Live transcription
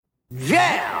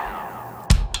Yeah!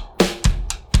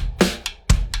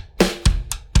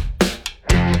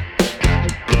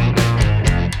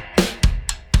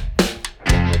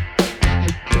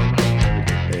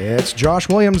 It's Josh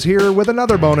Williams here with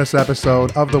another bonus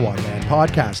episode of the One Man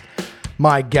Podcast.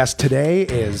 My guest today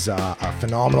is a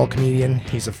phenomenal comedian.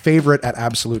 He's a favorite at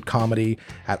Absolute Comedy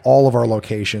at all of our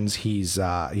locations. He's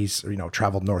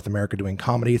traveled North America doing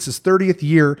comedy. It's his 30th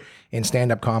year in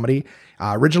stand-up comedy.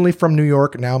 Originally from New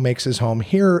York, now makes his home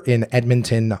here in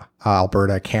Edmonton,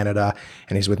 Alberta, Canada.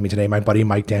 And he's with me today, my buddy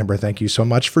Mike Dambra. Thank you so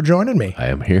much for joining me. I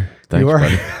am here. Thanks, You are?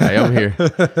 buddy. I am here.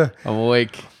 I'm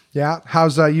awake. Yeah.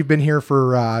 How's you've been here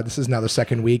for this is now the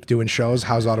second week doing shows.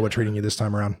 How's Ottawa treating you this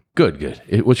time around? Good.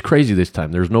 It was crazy this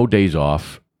time. There's no days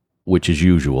off, which is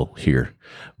usual here.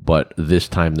 But this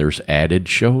time there's added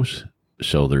shows.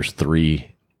 So there's 3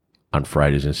 on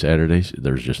Fridays and Saturdays.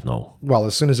 There's just no. Well,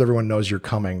 as soon as everyone knows you're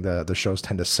coming, the shows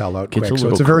tend to sell out It's quick. a So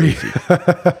it's a little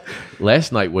very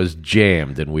Last night was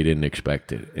jammed and we didn't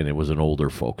expect it. And it was an older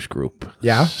folks group.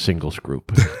 Yeah? Singles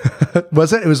group.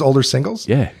 Was it? It was older singles?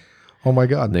 Yeah. Oh my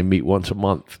God. And they meet once a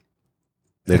month.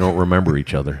 They don't remember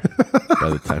each other.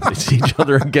 By the time they see each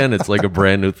other again, it's like a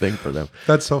brand new thing for them.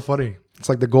 That's so funny. It's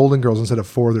like the Golden Girls. Instead of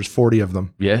 4, there's 40 of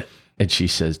them. Yeah. And she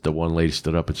says, the one lady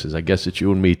stood up and says, I guess it's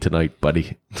you and me tonight,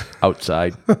 buddy,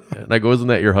 outside. And I go, isn't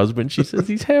that your husband? She says,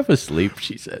 he's half asleep,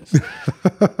 she says.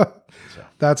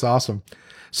 That's awesome.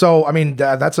 So, I mean,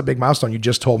 that's a big milestone. You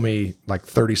just told me like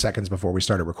 30 seconds before we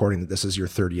started recording that this is your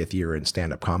 30th year in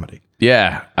stand-up comedy.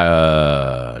 Yeah.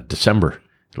 December.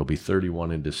 It'll be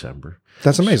 31 in December.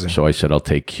 That's amazing. So I said, I'll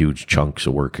take huge chunks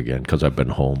of work again because I've been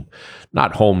home,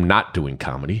 not doing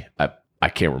comedy. I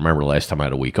can't remember the last time I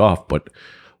had a week off, but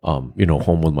home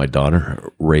with my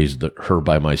daughter, raised her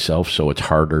by myself, so it's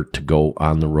harder to go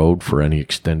on the road for any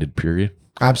extended period.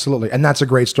 Absolutely. And that's a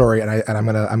great story. And I'm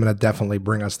gonna definitely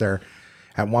bring us there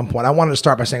at one point. I wanted to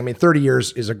start by saying, 30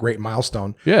 years is a great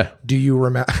milestone. Yeah. Do you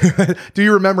remember? Do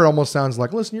you remember? It almost sounds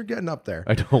like, listen, you're getting up there.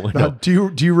 I don't No, know.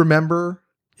 do you remember?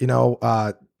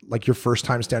 Like your first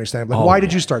time standing stand-up. Like, why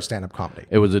did you start stand-up comedy?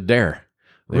 It was a dare.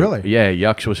 Really? Yeah.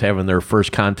 Yucks was having their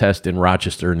first contest in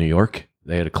Rochester, New York.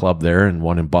 They had a club there and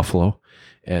one in Buffalo.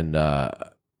 And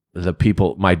the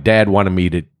people, my dad wanted me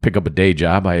to pick up a day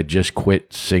job. I had just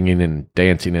quit singing and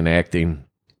dancing and acting,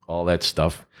 all that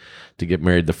stuff, to get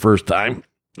married the first time.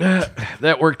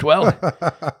 That worked well.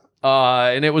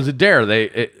 And it was a dare.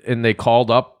 They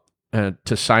called up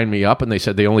to sign me up, and they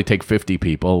said they only take 50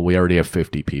 people. We already have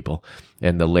 50 people.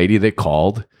 And the lady that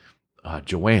called,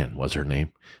 Joanne was her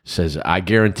name, says, I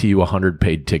guarantee you 100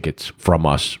 paid tickets from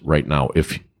us right now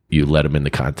if you let them in the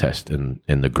contest. And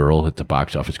the girl at the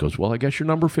box office goes, well, I guess you're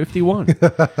number 51.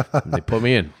 And they put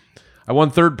me in. I won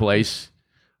 3rd place.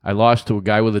 I lost to a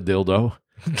guy with a dildo.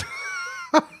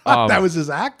 That was his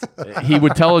act? He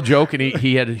would tell a joke, and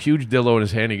he had a huge dildo in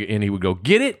his hand, and he would go,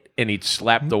 get it? And he'd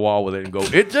slap the wall with it and go,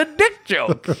 it's a dick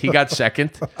joke. He got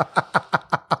 2nd.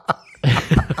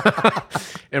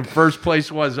 And 1st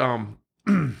place was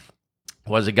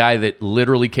a guy that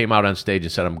literally came out on stage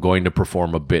and said, I'm going to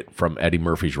perform a bit from Eddie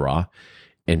Murphy's Raw.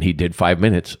 And he did 5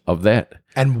 minutes of that.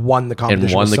 And won the competition.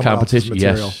 And won with the someone else's competition.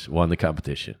 material. Yes, won the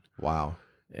competition. Wow.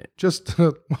 Just,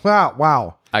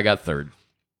 wow. I got 3rd.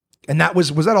 And that was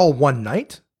that all one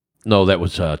night? No, that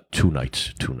was 2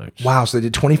 nights. Wow. So they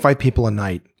did 25 people a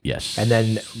night. Yes. And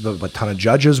then a ton of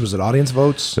judges. Was it audience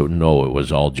votes? So, no, it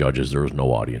was all judges. There was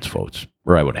no audience votes.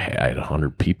 Or I had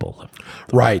 100 people.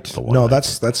 Right. No,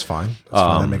 that's fine. That's fine.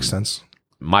 That makes sense.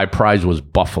 My prize was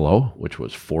Buffalo, which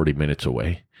was 40 minutes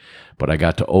away. But I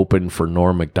got to open for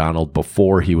Norm Macdonald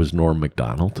before he was Norm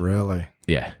Macdonald. Really?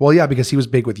 Yeah. Well, yeah, because he was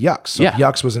big with Yucks. So Yeah. if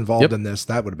Yucks was involved in this,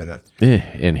 that would have been it. Yeah.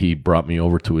 And he brought me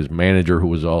over to his manager, who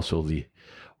was also the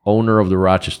owner of the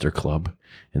Rochester club,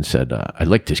 and said, I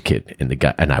like this kid. And the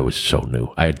guy, and I was so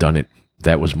new. I had done it.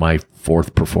 That was my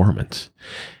 4th performance.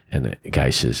 And the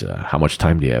guy says, how much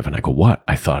time do you have? And I go, what?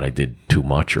 I thought I did too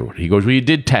much. Or what? He goes, well, you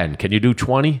did 10. Can you do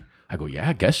 20? I go, yeah,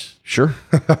 I guess. Sure.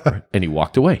 And he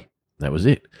walked away. That was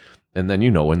it. And then,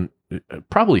 and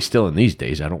probably still in these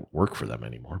days, I don't work for them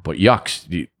anymore. But Yucks,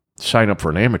 you sign up for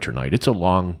an amateur night.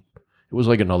 It was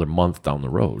like another month down the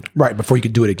road. Right, before you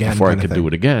could do it again. Before I could do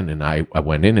it again. And I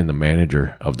went in, and the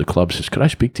manager of the club says, could I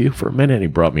speak to you for a minute? And he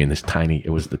brought me in this it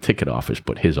was the ticket office,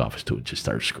 but his office too, and just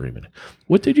started screaming.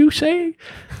 What did you say?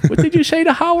 What did you say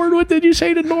to Howard? What did you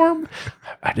say to Norm?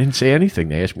 I didn't say anything.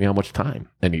 They asked me how much time.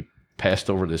 And he passed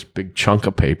over this big chunk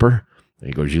of paper. And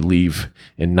he goes, you leave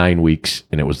in 9 weeks.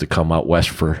 And it was to come out west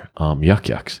for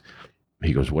Yucks.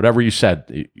 He goes, whatever you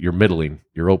said, you're middling,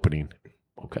 you're opening.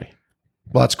 Okay.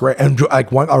 Well, that's great. And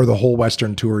like one or the whole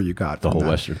Western tour you got. The whole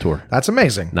Western tour. That's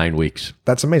amazing. 9 weeks.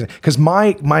 That's amazing. Because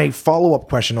my follow-up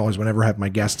question always, whenever I have my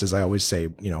guests, is I always say,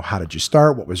 how did you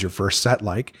start? What was your first set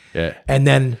like? Yeah. And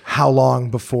then how long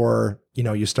before,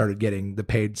 you started getting the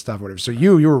paid stuff or whatever. So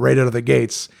you were right out of the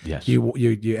gates. Yes. You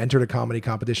entered a comedy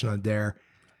competition on Dare.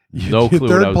 No clue.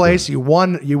 Third place.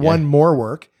 Doing. You won more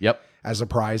work. Yep. As a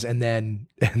prize. And then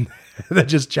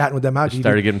just chatting with them out.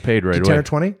 Started getting paid right away. 10 or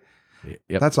 20?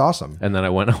 Yep. That's awesome. And then I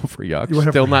went out for yucks,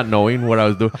 still not knowing what I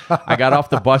was doing. I got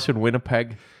off the bus in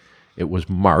Winnipeg. It was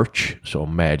March, so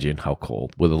imagine how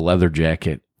cold, with a leather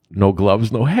jacket, no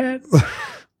gloves, no hat,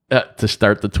 to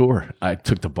start the tour. I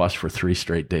took the bus for 3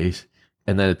 straight days.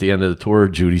 And then at the end of the tour,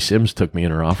 Judy Sims took me in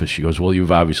her office. She goes, well, you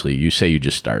say you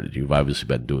just started. You've obviously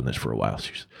been doing this for a while.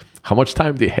 She says, how much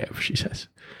time do you have? She says.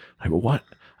 I go, what?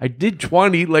 I did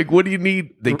 20. Like, what do you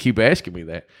need? They keep asking me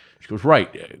that. She goes,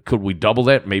 right. Could we double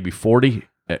that? Maybe 40?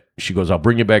 She goes, I'll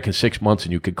bring you back in 6 months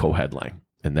and you could co-headline.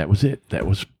 And that was it.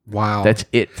 Wow. That's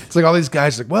it. It's like all these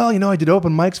guys like, well, I did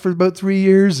open mics for about 3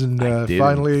 years and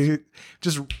finally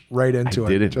just right into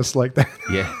it. Just like that.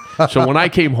 Yeah. So when I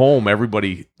came home,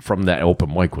 everybody from that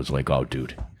open mic was like, oh,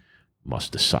 dude,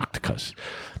 must have sucked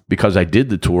because I did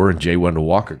the tour and Jay Wendell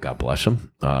Walker, God bless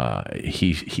him,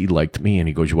 he liked me and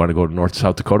he goes, you want to go to North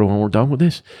South Dakota when we're done with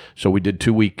this? So we did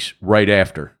 2 weeks right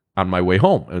after on my way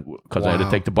home because I had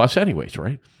to take the bus anyways,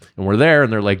 right? And we're there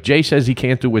and they're like, Jay says he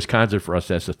can't do Wisconsin for us.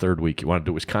 That's the 3rd week. You want to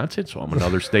do Wisconsin? So I'm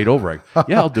another state over.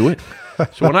 Yeah, I'll do it.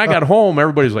 So when I got home,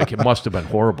 everybody's like, it must have been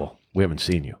horrible. We haven't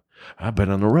seen you. I've been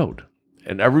on the road.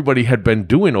 And everybody had been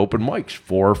doing open mics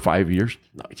 4 or 5 years.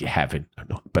 No, you haven't. I've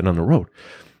been on the road.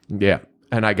 Yeah.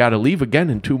 And I got to leave again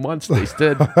in 2 months. They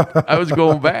said I was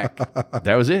going back.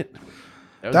 That was it.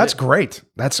 That's great.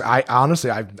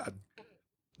 Honestly,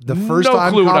 the first no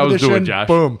time clue what I was competition, doing, Josh.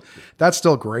 Boom. That's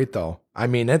still great though. I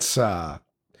mean, it's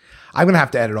I'm going to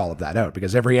have to edit all of that out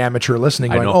because every amateur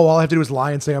listening going, all I have to do is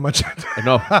lie and say how much. I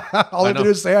know. All I have to do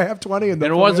is say I have 20. And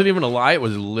it wasn't even a lie. It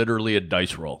was literally a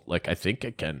dice roll. Like, I think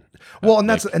I can. Well, and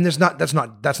that's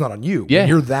not on you. Yeah. When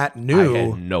you're that new. I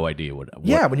had no idea what.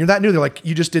 Yeah. When you're that new, they're like,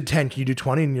 you just did 10. Can you do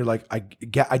 20? And you're like, I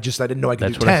didn't know I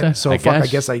could That's do what I 10. said. So I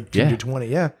guess I can do 20.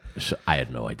 Yeah. So I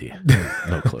had no idea.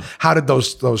 No clue. How did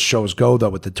those shows go though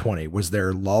with the 20? Was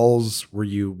there lulls? Were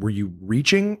you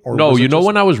reaching? Or no,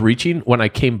 when I was reaching, when I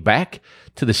came back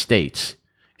to the States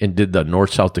and did the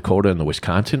North, South Dakota and the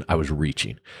Wisconsin, I was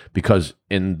reaching because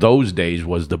in those days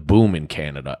was the boom in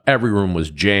Canada. Every room was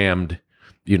jammed.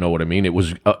 You know what I mean? It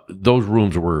was, those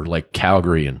rooms were like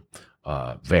Calgary and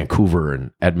Vancouver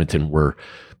and Edmonton were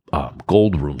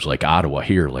gold rooms, like Ottawa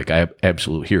here, like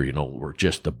absolute here, were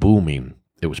just the booming.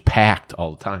 It was packed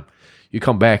all the time. You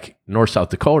come back North, South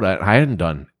Dakota, I hadn't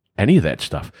done any of that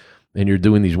stuff. And you're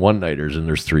doing these one-nighters and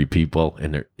there's 3 people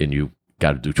and you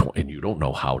got to do 20 and you don't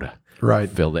know how to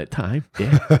fill that time.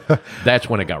 Yeah. That's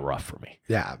when it got rough for me.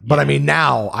 Yeah. But I mean,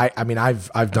 now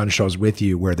I've done shows with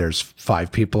you where there's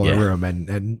 5 people in a room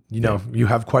and you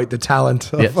have quite the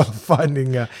talent of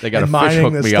finding, they got to fish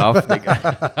hook me off.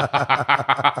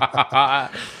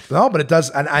 No, but it does.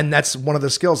 And that's one of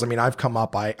the skills. I mean, I've come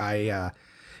up,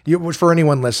 for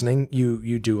anyone listening,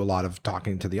 you do a lot of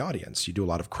talking to the audience. You do a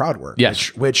lot of crowd work,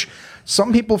 which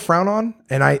some people frown on,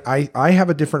 and I have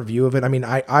a different view of it. I mean,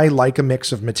 I like a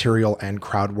mix of material and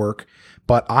crowd work,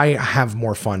 but I have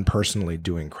more fun personally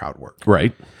doing crowd work.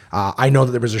 Right. I know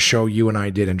that there was a show you and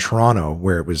I did in Toronto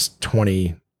where it was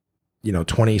 20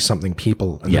 something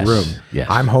people in the room. Yes.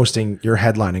 I'm hosting, you're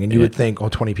headlining, and you would think,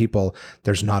 20 people,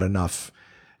 there's not enough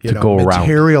go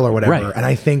material or whatever. Right. And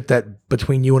I think that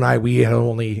between you and I, we had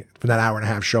only, for that hour and a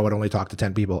half show, I'd only talked to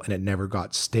 10 people and it never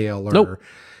got stale or,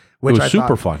 which it was I super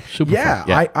thought, fun. Super fun.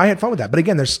 Yeah. I had fun with that. But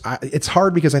again, it's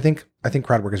hard because I think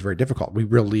crowd work is very difficult. We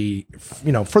really,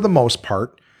 for the most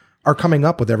part, are coming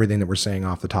up with everything that we're saying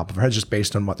off the top of our heads just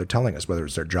based on what they're telling us, whether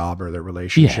it's their job or their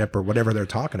relationship or whatever they're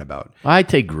talking about. I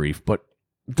take grief, but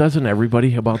doesn't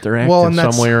everybody about their act in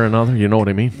some way or another? You know what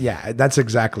I mean? Yeah, that's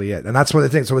exactly it. And that's one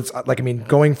of the things. So it's like, I mean,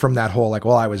 going from that whole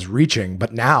I was reaching,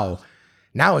 but now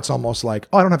it's almost like,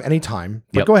 I don't have any time,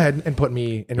 but go ahead and put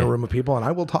me in a room of people and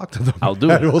I will talk to them. I'll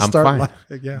do it. I'm fine.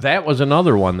 That was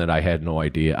another one that I had no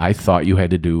idea. I thought you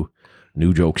had to do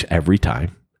new jokes every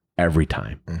time.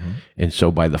 Mm-hmm. And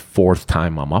so by the 4th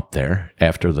time I'm up there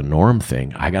after the Norm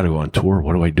thing, I got to go on tour.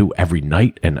 What do I do every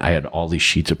night? And I had all these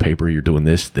sheets of paper. You're doing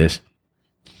this.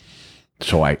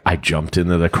 So I jumped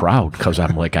into the crowd because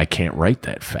I'm like, I can't write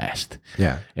that fast.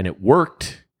 Yeah. And it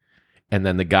worked. And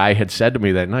then the guy had said to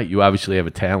me that night, you obviously have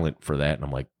a talent for that. And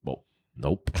I'm like, well,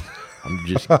 nope. I'm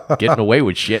just getting away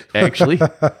with shit, actually.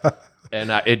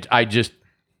 And I just,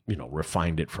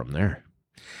 refined it from there.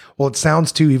 Well, it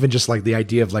sounds too, even just like the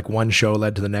idea of like one show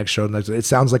led to the next show. It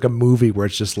sounds like a movie where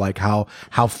it's just like how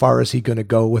far is he going to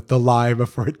go with the lie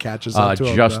before it catches up to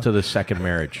him? Just to the second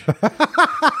marriage.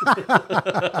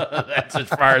 That's as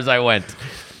far as I went.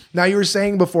 Now, you were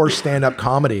saying before stand-up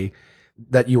comedy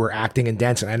that you were acting and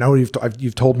dancing. I know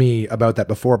you've told me about that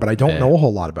before, but I don't know a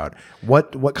whole lot about it.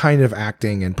 What kind of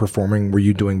acting and performing were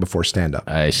you doing before stand-up?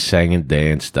 I sang and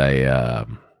danced. I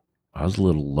was a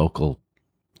little local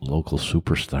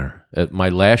superstar. At my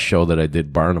last show that I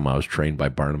did, Barnum, I was trained by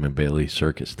Barnum and Bailey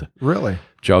Circus to really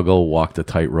juggle, walk the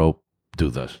tightrope, do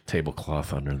the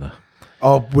tablecloth under the...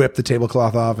 Oh, whip the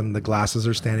tablecloth off and the glasses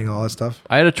are standing, all that stuff?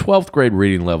 I had a 12th grade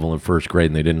reading level in first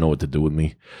grade, and they didn't know what to do with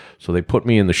me. So they put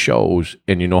me in the shows,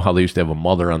 and you know how they used to have a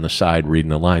mother on the side reading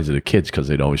the lines to the kids because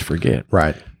they'd always forget.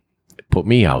 Right. They put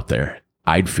me out there.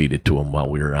 I'd feed it to them while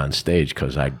we were on stage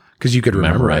because you could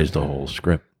memorize the whole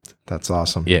script. That's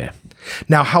awesome. Yeah.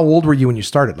 Now, how old were you when you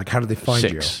started? Like, how did they find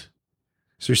you? 6.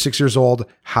 So you're 6 years old.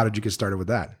 How did you get started with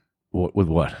that? With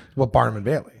what? Well, Barnum and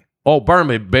Bailey. Oh, Barnum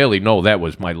and Bailey. No, that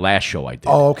was my last show I did.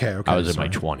 Oh, okay. I was in my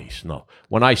 20s. No.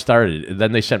 When I started,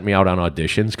 then they sent me out on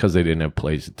auditions because they didn't have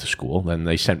plays at the school. Then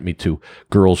they sent me to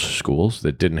girls' schools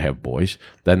that didn't have boys.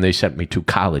 Then they sent me to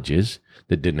colleges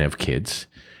that didn't have kids.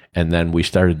 And then we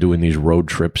started doing these road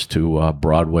trips to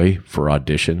Broadway for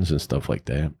auditions and stuff like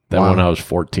that. Then when I was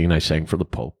 14, I sang for the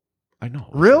Pope. I know.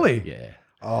 Really? Yeah.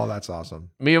 Oh, that's awesome.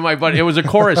 Me and my buddy, it was a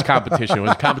chorus competition. It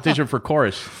was a competition for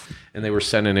chorus. And they were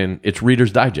sending in, it's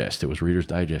Reader's Digest. It was Reader's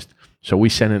Digest. So we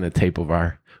sent in a tape of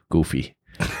our Goofy.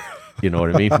 You know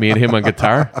what I mean? Me and him on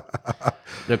guitar.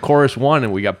 The chorus won,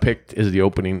 and we got picked as the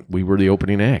opening. We were the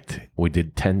opening act. We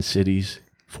did 10 cities,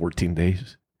 14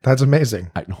 days. That's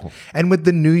amazing. I know. And with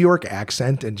the New York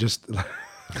accent and just...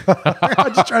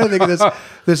 I'm just trying to think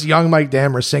of this young Mike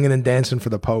Dambra singing and dancing for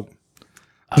the Pope.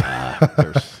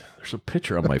 There's a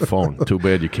picture on my phone. Too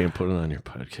bad you can't put it on your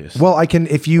podcast. Well, I can,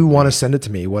 if you want to send it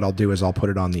to me, what I'll do is I'll put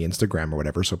it on the Instagram or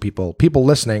whatever. So people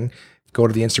listening, go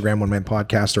to the Instagram One Man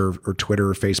Podcast or Twitter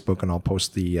or Facebook, and I'll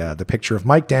post the picture of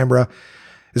Mike Dambra.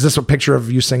 Is this a picture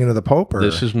of you singing to the Pope? Or?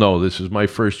 This is my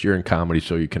first year in comedy,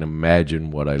 so you can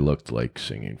imagine what I looked like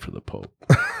singing for the Pope.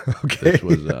 Okay. This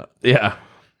was yeah.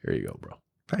 Here you go, bro.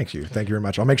 Thank you very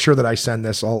much. I'll make sure that I send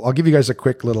this. I'll give you guys a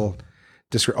quick little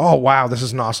description. Oh wow, this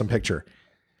is an awesome picture.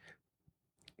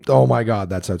 Oh my God,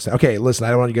 that's outstanding. Okay, listen, I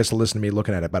don't want you guys to listen to me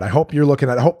looking at it, but I hope you're looking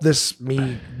at it. I hope this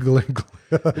me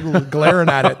glaring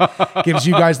at it gives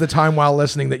you guys the time while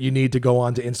listening that you need to go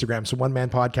on to Instagram. So One Man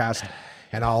Podcast,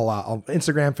 and I'll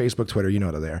Instagram, Facebook, Twitter, you know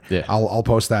it there. Yeah. I'll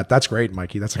post that. That's great,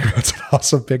 Mikey. That's an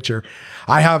awesome picture.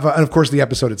 I have, and of course, the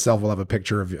episode itself will have a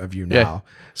picture of you now. Yeah.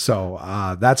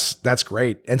 So that's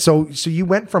great. And so you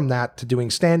went from that to doing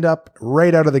stand up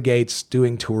right out of the gates,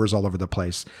 doing tours all over the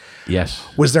place. Yes.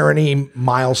 Was there any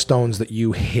milestones that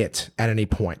you hit at any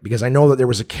point? Because I know that there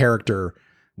was a character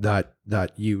that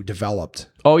you developed.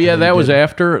 Oh yeah, that was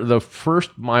after the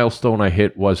first milestone I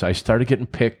hit was I started getting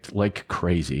picked like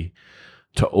crazy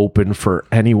to open for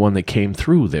anyone that came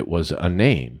through that was a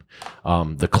name.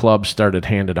 The club started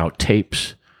handing out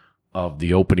tapes of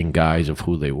the opening guys of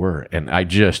who they were. And I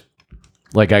just,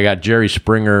 like, I got Jerry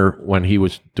Springer when he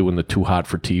was doing the Too Hot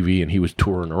for TV and he was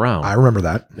touring around. I remember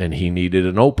that. And he needed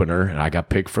an opener, and I got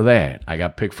picked for that. I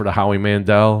got picked for the Howie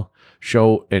Mandel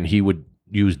show, and he would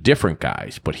use different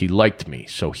guys, but he liked me,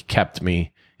 so he kept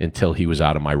me until he was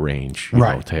out of my range, you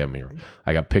know, to have me.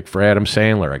 I got picked for Adam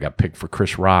Sandler. I got picked for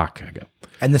Chris Rock.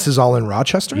 And this is all in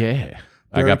Rochester? Yeah.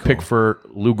 I got picked for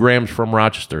Lou Graham's from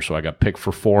Rochester, so I got picked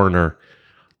for Foreigner.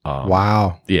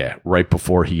 Wow. Yeah, right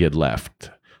before he had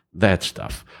left. That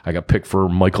stuff. I got picked for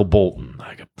Michael Bolton.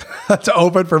 To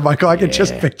open for Michael. I can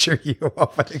just picture you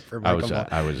opening for Michael Bolton.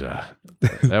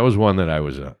 That was one that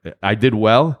I did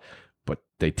well, but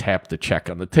they tapped the check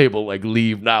on the table, like,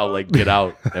 leave now, like, get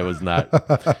out. That was not,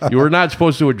 you were not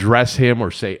supposed to address him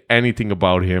or say anything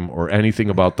about him or anything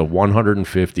about the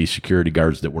 150 security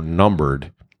guards that were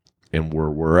numbered and were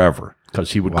wherever,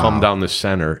 because he would come down the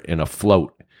center in a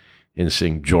float and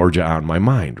sing Georgia on My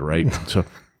Mind, right? So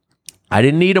I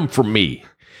didn't need them for me.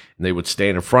 And they would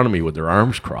stand in front of me with their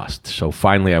arms crossed. So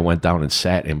finally I went down and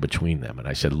sat in between them. And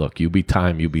I said, look, you be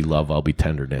time, you be love, I'll be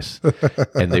tenderness.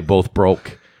 And they both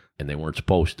broke, and they weren't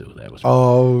supposed to. That was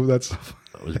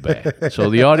that was bad. So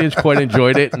the audience quite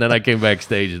enjoyed it. And then I came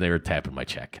backstage and they were tapping my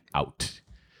check out.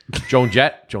 Joan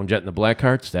Jett and the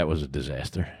Blackhearts, that was a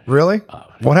disaster. Really?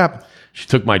 What happened? She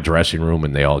took my dressing room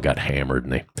and they all got hammered,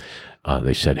 and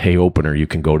they said, "Hey, opener, you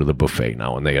can go to the buffet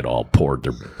now." And they had all poured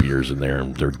their beers in there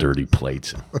and their dirty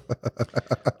plates.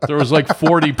 There was like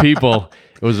 40 people.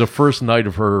 It was the first night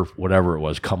of her, whatever it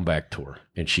was, comeback tour.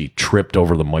 And she tripped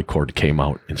over the mic cord, came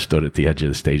out, and stood at the edge of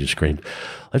the stage and screamed,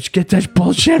 "Let's get this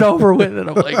bullshit over with." And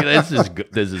I'm like, this is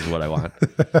good. This is what I want.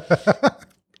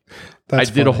 I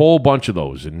did a whole bunch of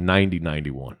those in 90,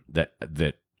 91 that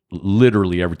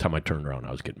literally every time I turned around,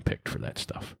 I was getting picked for that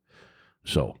stuff.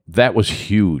 So that was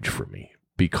huge for me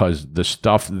because the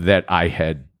stuff that I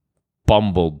had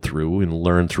bumbled through and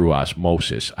learned through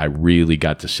osmosis, I really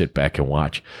got to sit back and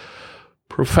watch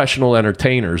professional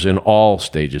entertainers in all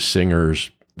stages,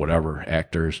 singers, whatever,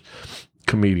 actors,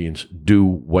 comedians, do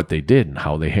what they did and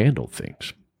how they handled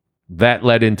things. That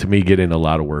led into me getting a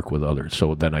lot of work with others.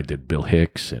 So then I did Bill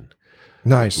Hicks and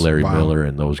Larry Miller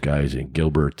and those guys and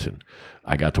Gilbert. And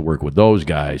I got to work with those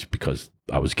guys because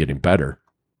I was getting better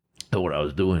at what I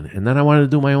was doing. And then I wanted to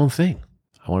do my own thing.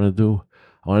 I wanted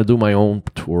to do my own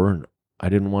tour. And I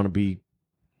didn't want to be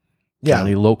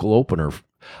any local opener.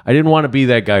 I didn't want to be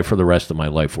that guy for the rest of my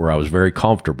life where I was very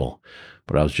comfortable,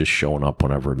 but I was just showing up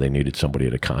whenever they needed somebody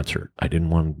at a concert. I didn't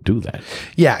want to do that.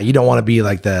 Yeah, you don't want to be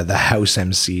like the house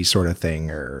MC sort of thing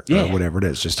or whatever it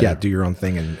is. Just, do your own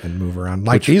thing and move around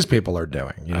like these people are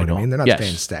doing. You know what I mean? They're not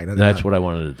staying stagnant. That's what I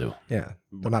wanted to do. Yeah.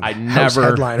 They're not house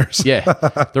headliners.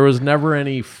 There was never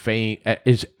any fame.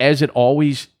 As it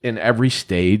always, in every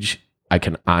stage, I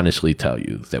can honestly tell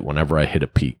you that whenever I hit a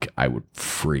peak, I would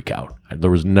freak out. There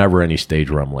was never any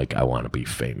stage where I'm like, I want to be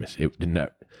famous.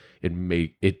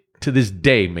 It to this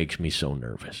day makes me so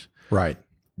nervous. Right.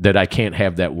 That I can't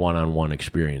have that one-on-one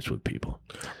experience with people.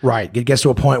 Right. It gets to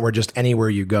a point where just anywhere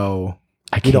you go,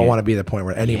 you don't want to be the point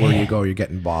where anywhere you go, you're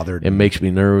getting bothered. It makes me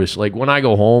nervous. Like when I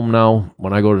go home now,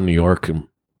 when I go to New York and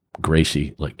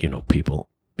Gracie, like, people,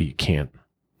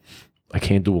 I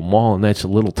can't do them all, and that's a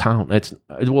little town. It's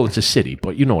a city,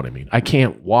 but you know what I mean. I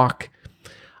can't walk.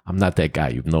 I'm not that guy.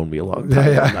 You've known me a long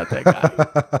time. I'm not that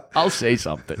guy. I'll say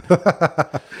something.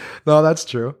 No, that's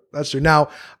true. That's true. Now,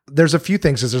 there's a few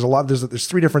things. There's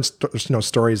three different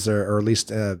stories or at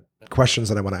least questions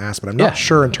that I want to ask, but I'm not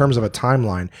sure in terms of a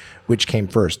timeline which came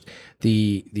first.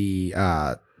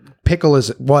 The Pickle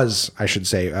was, I should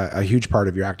say, a huge part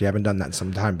of your act. You haven't done that in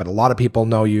some time, but a lot of people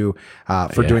know you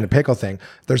for doing the Pickle thing.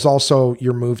 There's also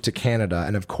your move to Canada,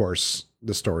 and of course,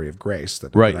 the story of Grace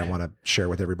that I want to share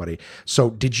with everybody.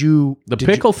 So The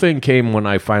Pickle thing came when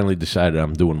I finally decided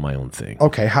I'm doing my own thing.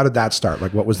 Okay, how did that start?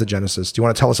 Like, what was the genesis? Do you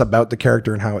want to tell us about the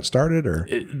character and how it started? Or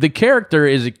the character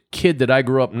is a kid that I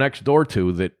grew up next door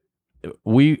to that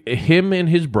him and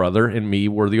his brother and me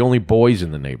were the only boys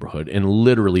in the neighborhood, and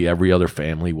literally every other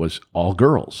family was all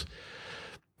girls.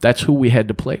 That's who we had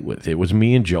to play with. It was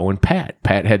me and Joe and Pat.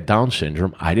 Pat had Down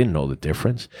syndrome. I didn't know the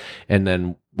difference. And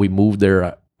then we moved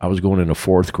there. I was going into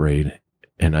 4th grade,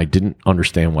 and I didn't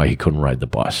understand why he couldn't ride the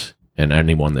bus. And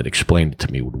anyone that explained it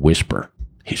to me would whisper,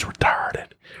 "He's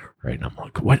retarded." Right? And I'm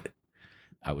like, what?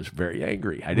 I was very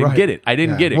angry. I didn't get it.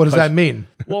 Get it. What does that mean?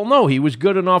 Well, no, he was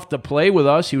good enough to play with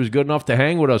us. He was good enough to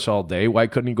hang with us all day. Why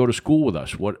couldn't he go to school with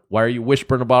us? Why are you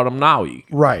whispering about him now?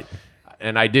 Right.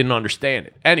 And I didn't understand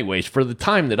it. Anyways, for the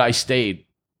time that I stayed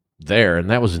there, and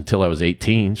that was until I was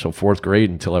 18, so 4th grade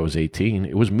until I was 18,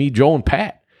 it was me, Joe, and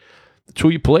Pat. That's who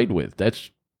you played with. That's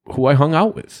who I hung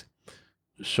out with.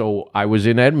 So I was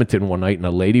in Edmonton one night, and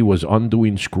a lady was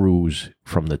undoing screws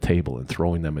from the table and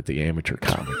throwing them at the amateur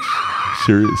comics.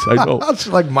 Serious, I know. It's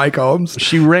like Mike Holmes.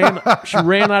 She ran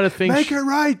out of things. Make it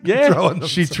right. Yeah.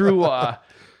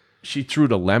 She threw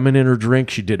the lemon in her drink.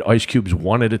 She did ice cubes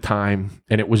one at a time,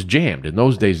 and it was jammed. In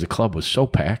those days, the club was so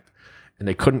packed, and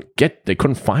they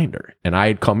couldn't find her. And I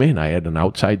had come in. I had an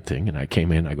outside thing, and I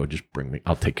came in. I go, "Just bring me.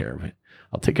 I'll take care of it.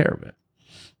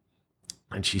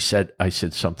 And I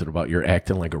said something about you're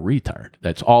acting like a retard.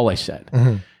 That's all I said.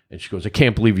 Mm-hmm. And she goes, "I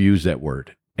can't believe you used that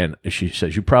word." And she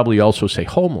says, "You probably also say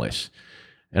homeless."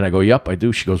 And I go, "Yep, I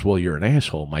do." She goes, "Well, you're an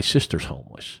asshole. My sister's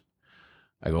homeless."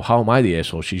 I go, "How am I the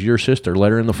asshole?" "She's your sister.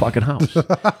 Let her in the fucking house."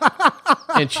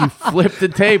 And she flipped the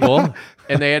table,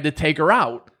 and they had to take her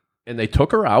out. And they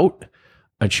took her out,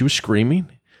 and she was screaming.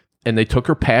 And they took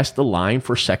her past the line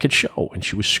for second show, and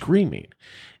she was screaming.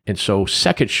 And so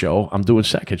I'm doing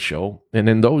second show. And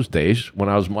in those days, when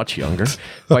I was much younger,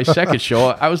 by second show,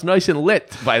 I was nice and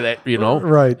lit by that,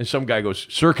 Right. And some guy goes,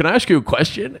 "Sir, can I ask you a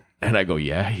question?" And I go,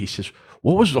 "Yeah." He says,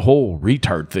 "What was the whole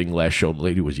retard thing last show?" The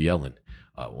lady was yelling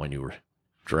when you were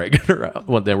dragging her out,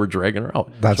 when they were dragging her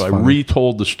out. That's so funny. I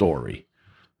retold the story.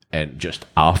 And just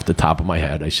off the top of my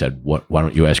head, I said, why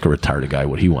don't you ask a retarded guy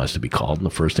what he wants to be called? And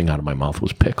the first thing out of my mouth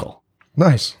was Pickle.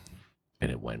 Nice. And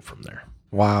it went from there.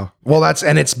 Wow. Well,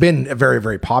 and it's been very,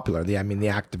 very popular. The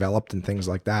act developed and things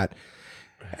like that.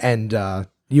 And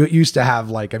you used to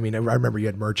have I remember you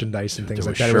had merchandise and things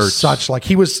like that. It was such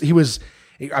he was.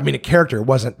 A character. It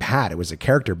wasn't Pat. It was a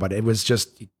character, but it was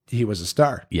just he was a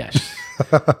star. Yes.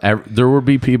 There would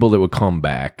be people that would come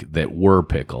back that were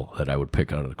Pickle that I would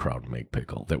pick out of the crowd and make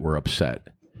Pickle that were upset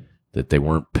that they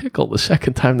weren't Pickle the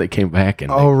second time they came back.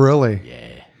 And really?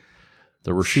 Yeah.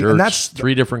 There were shirts, and that's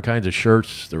 3 different kinds of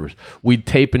shirts. We'd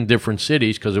tape in different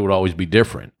cities because it would always be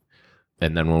different.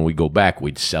 And then when we go back,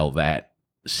 we'd sell that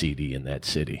CD in that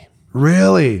city.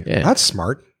 Really? Yeah. That's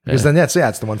smart. Because then that's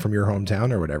the one from your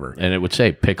hometown or whatever. And it would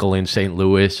say Pickle in St.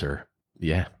 Louis or,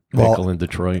 Pickle in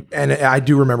Detroit. And I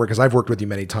do remember because I've worked with you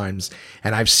many times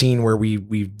and I've seen where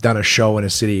we've done a show in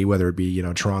a city, whether it be,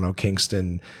 Toronto,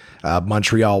 Kingston,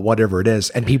 Montreal, whatever it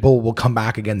is. And people will come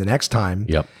back again the next time,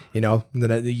 Yep. And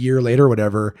then a year later or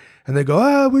whatever. And they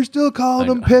go, we're still calling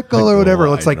him Pickle or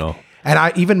whatever. It's and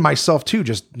I, even myself too,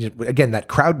 just again, that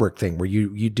crowd work thing where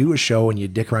you do a show and you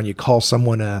dick around, you call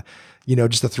someone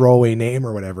just a throwaway name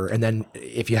or whatever. And then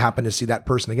if you happen to see that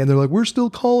person again, they're like, we're still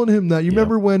calling him that. You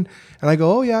remember when? And I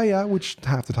go, oh yeah. Which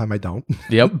half the time I don't.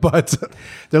 Yep. But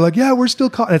they're like, yeah, we're still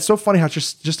calling. And it's so funny how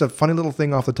it's just a funny little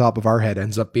thing off the top of our head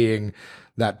ends up being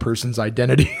that person's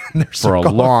identity for a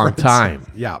long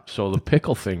time. Yeah. So the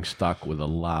Pickle thing stuck with a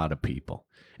lot of people.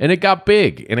 And it got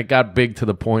big. And it got big to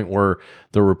the point where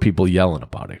there were people yelling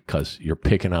about it because you're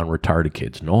picking on retarded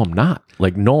kids. No, I'm not.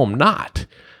 No, I'm not.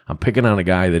 I'm picking on a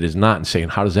guy that is not and saying,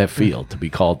 how does that feel to be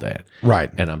called that?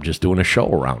 Right. And I'm just doing a show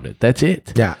around it. That's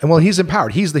it. Yeah. And well, he's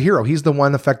empowered. He's the hero. He's the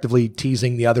one effectively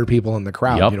teasing the other people in the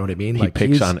crowd. Yep. You know what I mean? He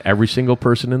picks on every single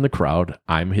person in the crowd.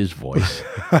 I'm his voice.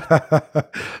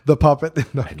 The puppet.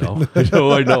 I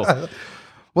know.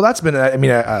 Well, that's been,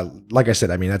 like I said,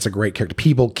 that's a great character.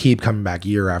 People keep coming back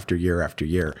year after year after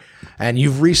year. And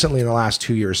you've recently, in the last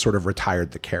 2 years, sort of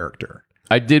retired the character.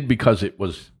 I did because it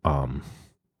was,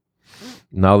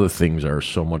 now that things are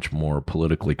so much more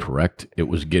politically correct, it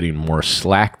was getting more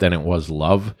slack than it was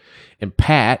love. And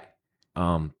Pat,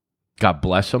 God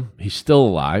bless him, he's still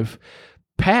alive.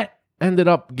 Pat ended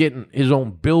up getting his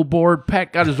own billboard.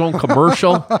 Pat got his own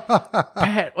commercial.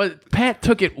 Pat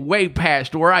took it way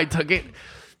past where I took it.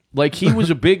 He was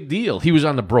a big deal. He was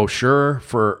on the brochure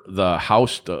for the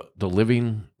house, the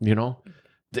living,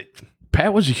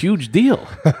 Pat was a huge deal.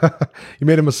 You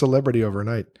made him a celebrity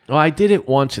overnight. Well, I did it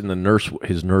once, and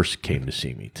his nurse came to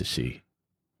see me to see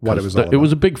what it was all about. It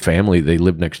was a big family. They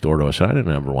lived next door to us, and I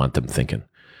didn't ever want them thinking,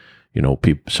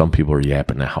 some people are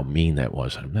yapping at how mean that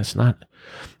was. That's not.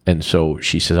 And so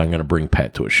she says, I'm going to bring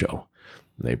Pat to a show.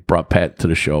 And they brought Pat to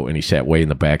the show, and he sat way in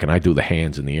the back, and I do the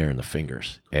hands in the air and the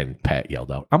fingers. And Pat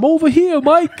yelled out, I'm over here,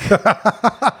 Mike.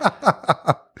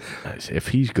 I said, if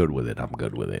he's good with it, I'm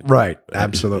good with it. Right.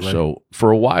 Absolutely. So for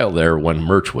a while there, when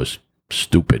merch was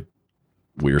stupid,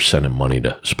 we were sending money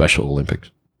to Special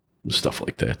Olympics and stuff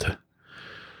like that.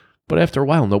 But after a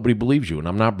while, nobody believes you, and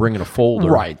I'm not bringing a folder.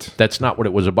 Right. That's not what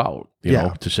it was about, you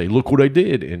know, to say, look what I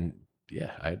did. And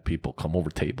I had people come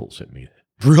over tables at me.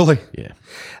 Really? Yeah.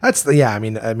 That's I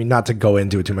mean, not to go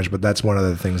into it too much, but that's one of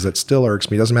the things that still irks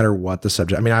me. It doesn't matter what the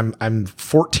subject. I'm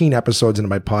 14 episodes into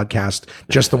my podcast,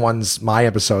 just my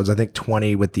episodes, I think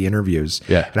 20 with the interviews.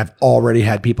 Yeah. And I've already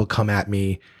had people come at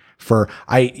me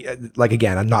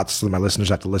again, I'm not so my listeners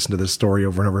have to listen to this story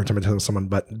over and over every time I tell someone,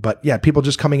 but yeah, people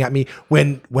just coming at me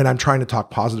when I'm trying to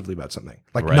talk positively about something,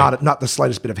 not the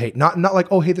slightest bit of hate, not like,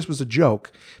 oh, hey, this was a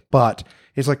joke, but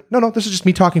it's like, no, this is just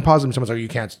me talking positive. Someone's like, you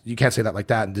can't say that like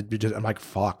that. And I'm like,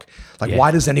 fuck. Why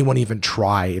does anyone even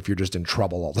try if you're just in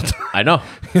trouble all the time? I know.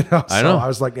 I know. I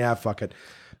was like, yeah, fuck it.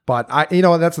 But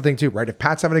that's the thing too, right? If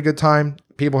Pat's having a good time,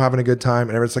 people having a good time,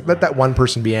 and it's like, let that one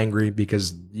person be angry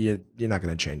because you're not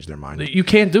going to change their mind. You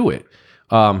can't do it.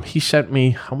 He sent me,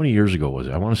 how many years ago was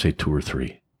it? I want to say 2 or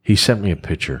 3. He sent me a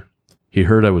picture. He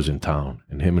heard I was in town,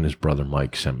 and him and his brother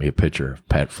Mike sent me a picture of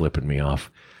Pat flipping me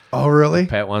off. Oh, really?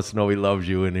 Pat wants to know he loves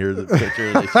you, and here's the picture.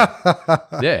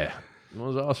 Yeah, it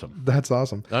was awesome. That's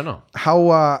awesome. I know.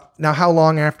 How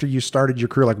long after you started your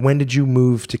career, when did you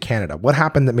move to Canada? What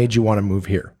happened that made you want to move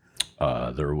here?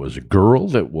 There was a girl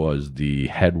that was the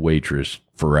head waitress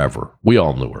forever. We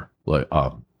all knew her.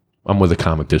 I'm with a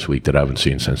comic this week that I haven't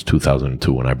seen since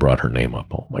 2002 when I brought her name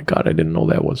up. Oh my God, I didn't know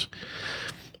that was.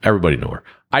 Everybody knew her.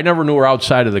 I never knew her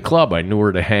outside of the club. I knew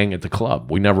her to hang at the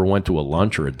club. We never went to a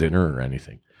lunch or a dinner or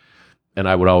anything. And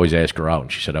I would always ask her out,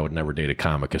 and she said, I would never date a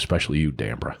comic, especially you,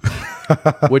 Dambra.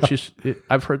 Which is,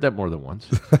 I've heard that more than once.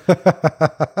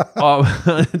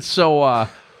 So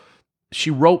she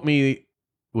wrote me, it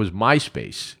was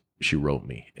MySpace, she wrote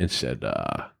me and said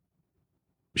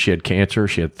she had cancer,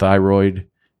 she had thyroid,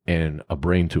 and a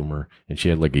brain tumor, and she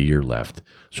had like a year left.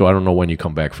 So I don't know when you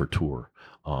come back for tour,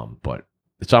 but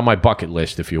it's on my bucket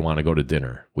list. If you want to go to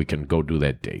dinner, we can go do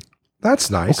that date.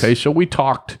 That's nice. Okay, so we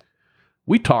talked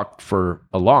for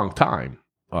a long time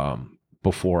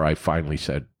before I finally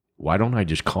said, why don't I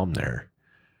just come there?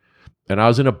 And I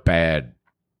was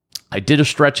I did a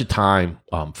stretch of time,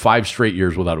 5 straight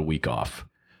years without a week off,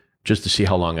 just to see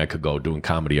how long I could go doing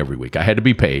comedy every week. I had to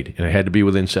be paid, and it had to be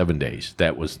within 7 days.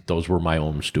 Those were my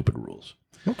own stupid rules.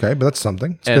 Okay, but that's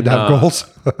something. It's good to have goals.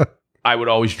 I would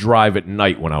always drive at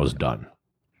night when I was done.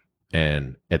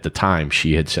 And at the time,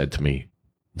 she had said to me,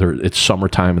 it's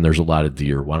summertime and there's a lot of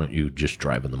deer. Why don't you just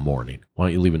drive in the morning? Why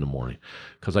don't you leave in the morning?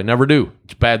 Because I never do.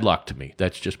 It's bad luck to me.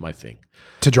 That's just my thing.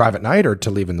 To drive at night or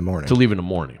to leave in the morning? To leave in the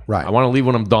morning. Right. I want to leave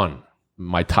when I'm done.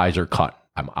 My ties are cut.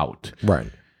 I'm out. Right.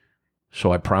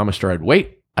 So I promised her I'd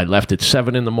wait. I left at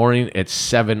 7 in the morning. At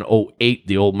 7:08,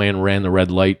 the old man ran the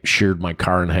red light, sheared my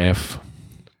car in half.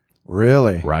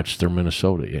 Really? Rochester,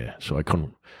 Minnesota. Yeah. So I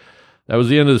couldn't. That was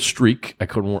the end of the streak. I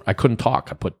couldn't talk.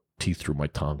 I put teeth through my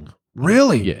tongue.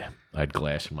 Really? Yeah. I had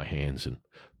glass in my hands and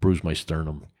bruised my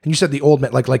sternum. And you said the old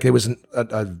man, like it was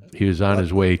he was on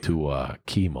his way to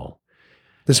chemo.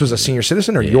 This was a senior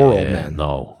citizen or your old man?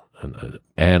 No,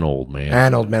 an old man.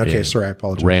 An old man. Okay, And sorry, I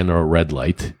apologize. Ran a red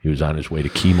light. He was on his way to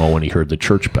chemo when he heard the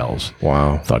church bells.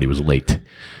 Wow. Thought he was late.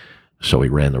 So he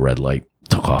ran the red light,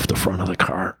 took off the front of the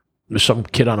car. Some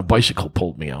kid on a bicycle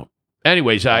pulled me out.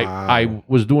 Anyways, I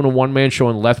was doing a one-man show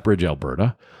in Lethbridge,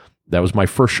 Alberta. That was my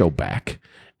first show back.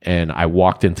 And I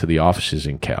walked into the offices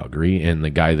in Calgary, and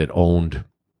the guy that owned,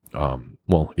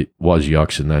 it was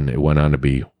Yucks, and then it went on to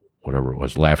be whatever it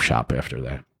was, Laugh Shop after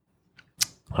that.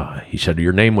 He said,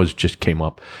 your name just came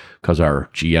up because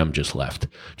our GM just left,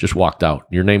 just walked out.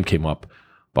 Your name came up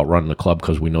about running the club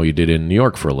because we know you did it in New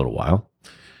York for a little while.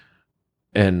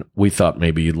 And we thought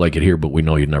maybe you'd like it here, but we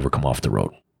know you'd never come off the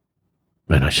road.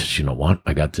 And I said, you know what?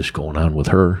 I got this going on with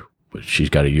her, but she's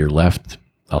got a year left.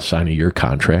 I'll sign a year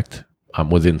contract. I'm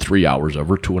within 3 hours of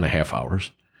her, 2.5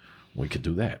 hours. We could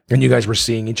do that. And you guys were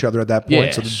seeing each other at that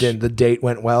point, Yes. so the date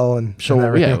went well, and So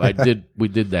everything. we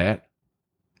did that.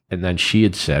 And then she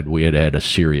had said we had a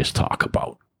serious talk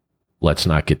about, let's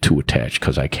not get too attached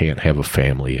because I can't have a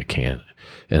family. I can't.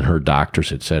 And her doctors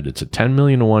had said it's a 10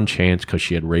 million to 1 chance because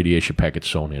she had radiation packets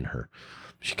sewn in her.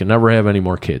 She can never have any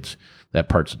more kids. That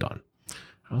part's done.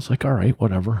 I was like, all right,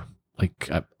 whatever. Like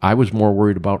I was more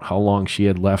worried about how long she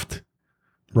had left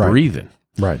breathing.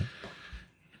 Right.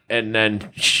 And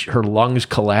then her lungs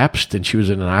collapsed and she was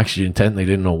in an oxygen tent. And they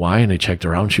didn't know why. And they checked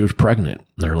her out and she was pregnant. And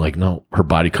they're like, no, her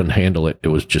body couldn't handle it. It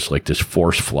was just like this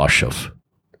force flush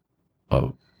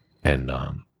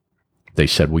they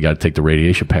said, we got to take the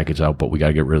radiation packets out, but we got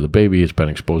to get rid of the baby. It's been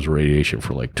exposed to radiation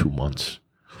for like 2 months.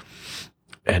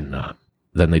 And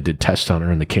then they did tests on her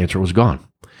and the cancer was gone.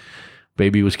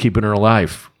 Baby was keeping her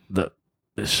alive.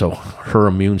 So her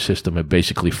immune system had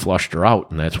basically flushed her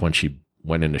out. And that's when she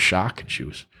went into shock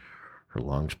and her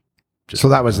lungs. So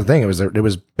that was the thing. It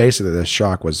was basically the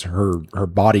shock was her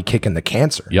body kicking the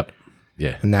cancer. Yep.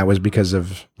 Yeah. And that was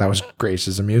that was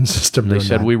Grace's immune system. They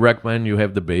said, we recommend you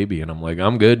have the baby. And I'm like,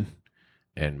 I'm good.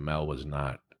 And Mel was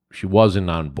not. She wasn't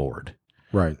on board.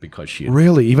 Right. Because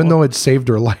even though it saved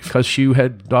her life. Because she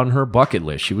had done her bucket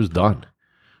list. She was done.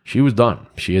 She was done.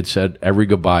 She had said every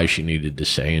goodbye she needed to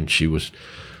say. And she was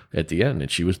at the end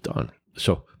and she was done.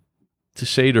 So to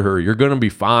say to her, you're going to be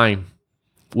fine.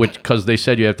 Because they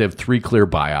said you have to have 3 clear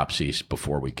biopsies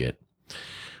before we get,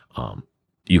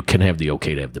 you can have the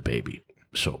okay to have the baby.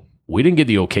 So we didn't get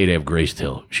the okay to have Grace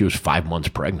till she was 5 months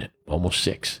pregnant, almost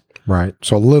 6. Right.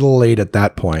 So a little late at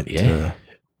that point. Yeah.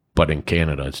 But in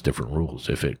Canada, it's different rules.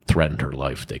 If it threatened her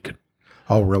life, they could.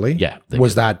 Oh, really? Yeah.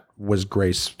 Was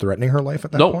Grace threatening her life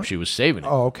at that point? No, she was saving it.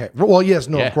 Oh, okay. Well, yes,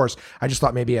 no, Yeah. of course. I just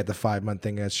thought maybe at the 5-month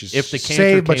thing that she's If the cancer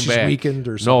saved, but came she's back, weakened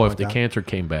or something. No, if like the that. cancer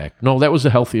came back. No, that was the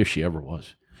healthiest she ever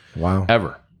was. Wow.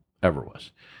 Ever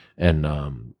was. And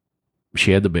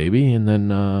she had the baby, and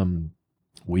then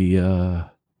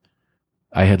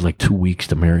I had like 2 weeks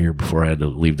to marry her before I had to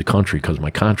leave the country because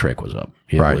my contract was up.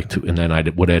 Right. Like and then I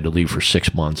would have had to leave for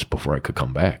 6 months before I could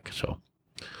come back. So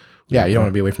Yeah, you don't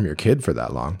want to be away from your kid for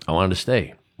that long. I wanted to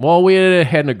stay. Well, we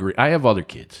hadn't agreed. I have other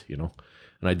kids, and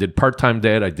I did part-time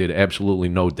dad. I did absolutely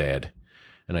no dad.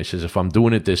 And I says, if I'm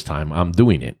doing it this time, I'm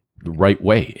doing it the right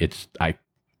way. I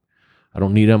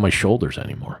don't need it on my shoulders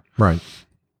anymore. Right.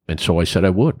 And so I said I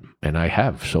would, and I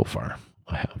have so far.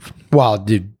 I have. Well,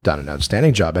 you've done an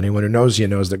outstanding job. Anyone who knows you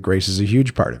knows that Grace is a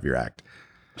huge part of your act.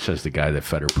 Says the guy that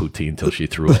fed her poutine till she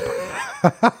threw up.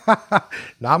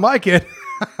 Not my kid.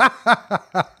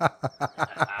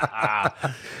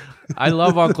 I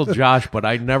love Uncle Josh, but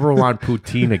I never want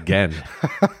poutine again.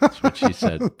 That's what she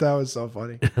said. That was so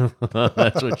funny.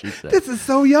 That's what she said. This is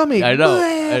so yummy. I know.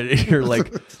 And you're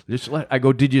like, I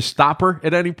go, did you stop her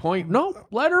at any point? No,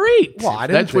 let her eat. Well, I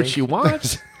didn't That's what think. she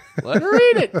wants. Let her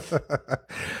eat it.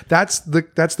 That's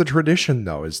the tradition,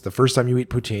 though, is the first time you eat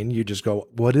poutine, you just go,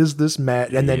 what is this,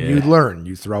 Matt? And then you learn.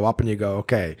 You throw up and you go,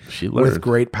 okay. She learned. With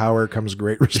great power comes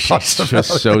great She's responsibility.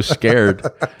 just so scared.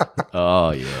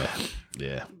 Oh, yeah.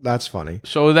 Yeah. That's funny.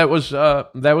 So that was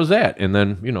that. And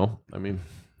then,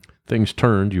 things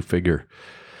turned. You figure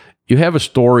you have a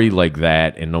story like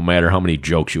that, and no matter how many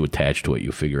jokes you attach to it,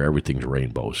 you figure everything's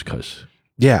rainbows because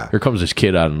Yeah. here comes this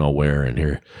kid out of nowhere, and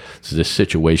here's this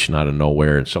situation out of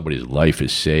nowhere, and somebody's life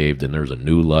is saved, and there's a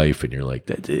new life, and you're like,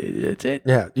 that's it.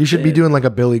 Yeah. You should be doing like a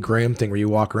Billy Graham thing where you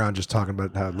walk around just talking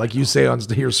about how, like you say on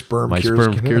here, sperm My cures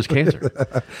sperm cures cancer.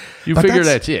 You But figure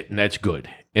that's it, and that's good.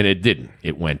 And it didn't.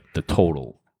 It went the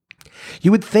total.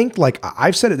 You would think, like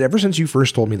I've said it ever since you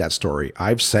first told me that story.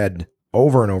 I've said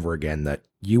over and over again that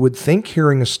you would think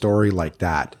hearing a story like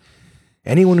that,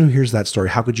 anyone who hears that story,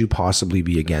 how could you possibly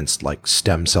be against like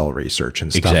stem cell research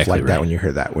and stuff Exactly like that right. when you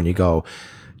hear that? When you go,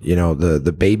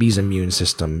 the baby's immune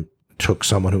system took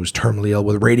someone who was terminally ill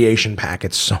with radiation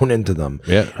packets sewn into them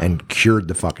and cured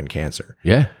the fucking cancer.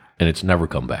 Yeah. And it's never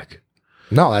come back.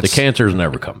 No, The that's cancer's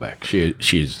never come back.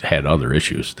 She's had other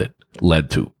issues that led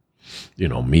to,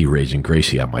 me raising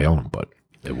Gracie on my own, but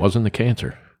it wasn't the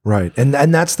cancer. right. And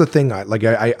that's the thing.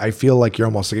 I feel like you're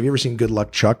almost like, have you ever seen Good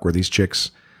Luck Chuck, where these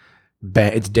chicks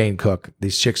it's Dane Cook.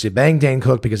 These chicks, you bang Dane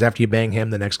Cook because after you bang him,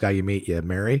 the next guy you meet, you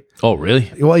marry. Oh,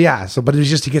 really? Well, yeah. So, but it's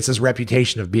just, he gets this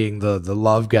reputation of being the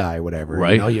love guy, whatever.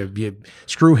 Right. You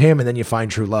screw him and then you find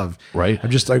true love. Right.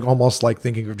 I'm just like almost like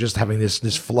thinking of just having this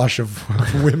flush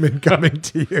of women coming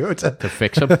to you To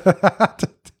fix them.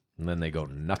 And then they go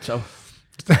nutso.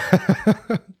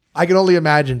 I can only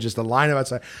imagine just the line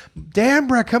outside.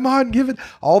 Dambra, come on, give it.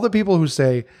 All the people who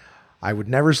say, I would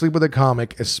never sleep with a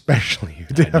comic, especially you,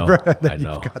 Dambra. And then I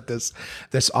know. You've got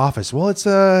this office. Well, it's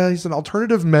an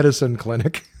alternative medicine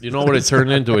clinic. You know what it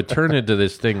turned into? It turned into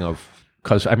this thing of,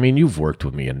 because, you've worked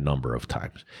with me a number of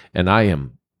times, and I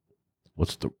am,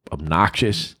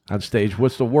 obnoxious on stage?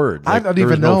 What's the word? I don't even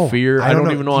there's know. No fear. I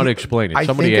don't even know how to You- explain it. I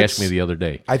Somebody think asked me the other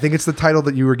day. I think it's the title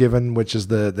that you were given, which is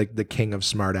the king of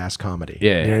smart ass comedy.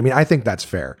 Yeah. You know what I mean? I think that's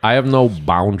fair. I have no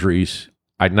boundaries.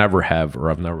 I never have, or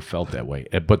I've never felt that way.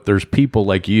 But there's people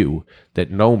like you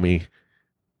that know me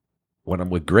when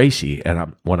I'm with Gracie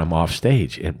and when I'm off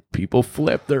stage, and people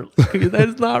flip. They're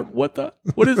that's not what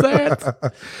is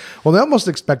that? Well, they almost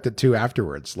expect it too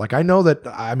afterwards. Like I know that.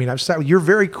 I've sat. You're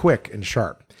very quick and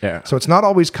sharp. Yeah. So it's not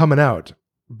always coming out,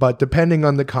 but depending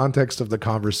on the context of the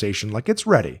conversation, like it's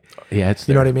ready. Yeah, it's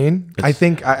You know what I mean? I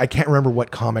think I can't remember what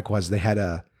comic was. They had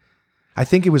I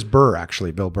think it was Burr,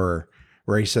 actually, Bill Burr,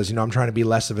 where he says, I'm trying to be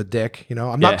less of a dick.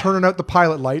 I'm not turning out the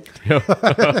pilot light. That's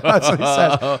what he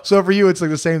says. So for you, it's like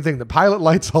the same thing. The pilot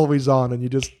light's always on, and you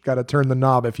just got to turn the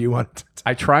knob if you want.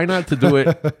 I try not to do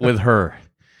it with her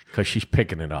because she's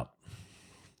picking it up.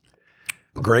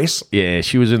 Grace? Yeah,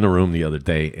 she was in the room the other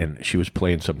day, and she was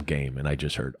playing some game, and I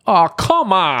just heard, "Oh,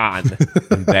 come on!"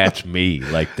 And that's me,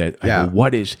 like that. I Yeah. go,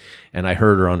 what is? And I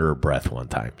heard her under her breath one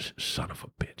time, "Son of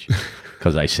a bitch,"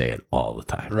 because I say it all the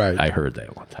time. Right. I heard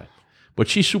that one time, but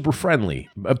she's super friendly.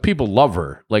 People love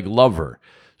her, love her.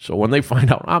 So when they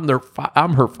find out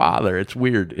I'm her father, it's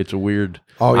weird. It's a weird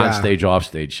on stage, off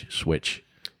stage switch.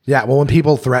 Yeah, well, when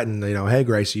people threaten, hey,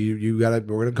 Grace, we're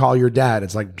gonna call your dad.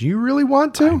 It's like, do you really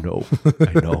want to?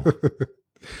 I know.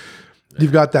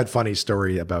 You've got that funny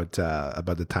story about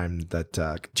the time that.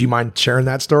 Do you mind sharing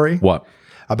that story? What?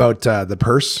 About the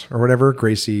purse or whatever?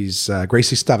 Gracie's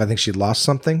stuff. I think she lost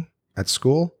something at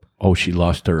school. Oh, she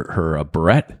lost her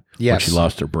beret. Yes. When she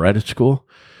lost her beret at school.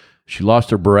 She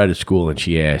lost her beret at school, and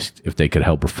she asked if they could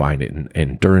help her find it.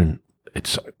 And during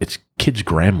it's kids'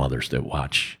 grandmothers that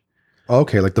watch.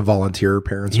 Okay, like the volunteer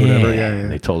parents or whatever. Yeah. And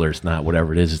they told her it's not,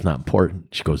 whatever it is, it's not important.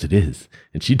 She goes, it is.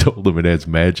 And she told them it has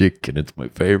magic and it's my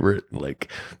favorite.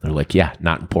 They're like, yeah,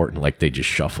 not important. Like they just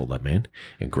shuffled them in.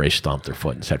 And Grace stomped her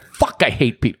foot and said, fuck, I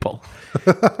hate people.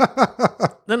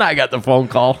 Then I got the phone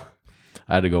call.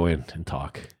 I had to go in and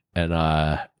talk. And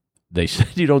they said,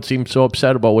 you don't seem so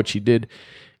upset about what she did.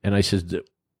 And I said,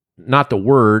 not the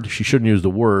word. She shouldn't use the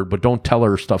word, but don't tell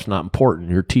her stuff's not important.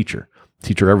 You're a teacher.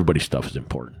 Teach her everybody's stuff is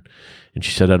important. And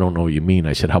she said, I don't know what you mean.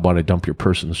 I said, how about I dump your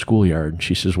purse in the schoolyard? And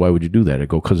she says, why would you do that? I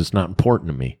go, because it's not important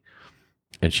to me.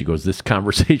 And she goes, this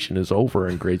conversation is over.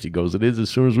 And Gracie goes, it is as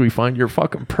soon as we find your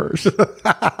fucking purse.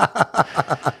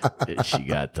 And she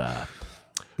got,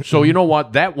 So you know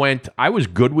what? I was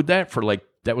good with that for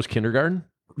that was kindergarten.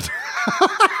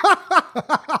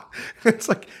 It's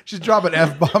like she's dropping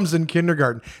F-bombs in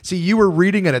kindergarten. See, you were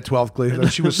reading at a 12th grade,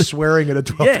 and she was swearing at a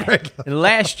 12th grade. And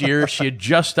last year, she had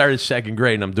just started 2nd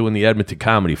grade, and I'm doing the Edmonton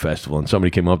Comedy Festival, and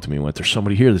somebody came up to me and went, there's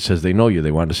somebody here that says they know you.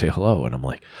 They wanted to say hello. And I'm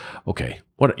like, okay,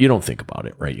 what? You don't think about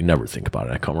it, right? You never think about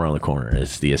it. I come around the corner, and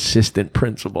it's the assistant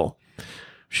principal.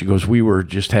 She goes, we were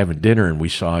just having dinner, and we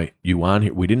saw you on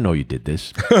here. We didn't know you did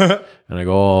this. And I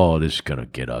go, oh, this is going to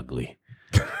get ugly.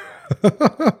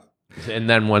 And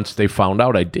then once they found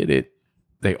out I did it,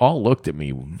 they all looked at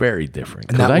me very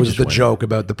different. And that was the joke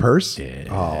about the purse? Yeah.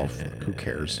 Oh, who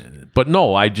cares? But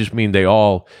no, I just mean they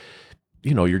all,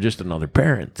 you're just another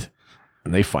parent.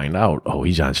 And they find out, oh,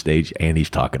 he's on stage and he's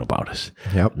talking about us.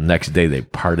 Yep. Next day, they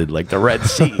parted like the Red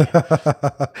Sea.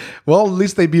 Well, at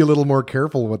least they'd be a little more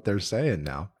careful what they're saying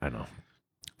now. I know.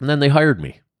 And then they hired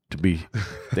me to be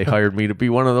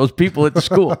one of those people at the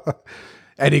school.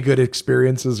 Any good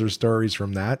experiences or stories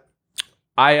from that?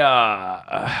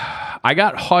 I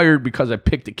got hired because I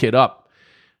picked a kid up.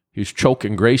 He was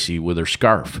choking Gracie with her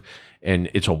scarf.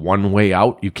 And it's a one-way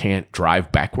out. You can't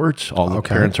drive backwards. All the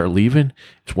parents are leaving.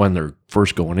 It's when they're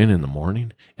first going in the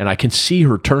morning. And I can see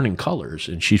her turning colors,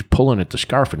 and she's pulling at the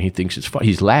scarf, and he thinks it's fun.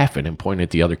 He's laughing and pointing at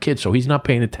the other kid, so he's not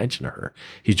paying attention to her.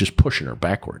 He's just pushing her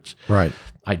backwards. Right.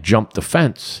 I jumped the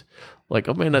fence like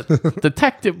I'm in a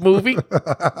detective movie.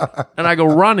 And I go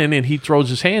running, and he throws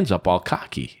his hands up all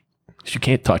cocky. You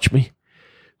can't touch me.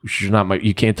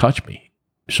 You can't touch me.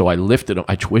 So I lifted him.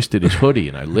 I twisted his hoodie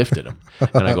and I lifted him.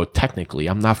 And I go, technically,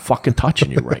 I'm not fucking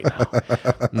touching you right now.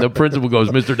 And the principal goes,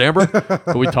 Mr. Dambra,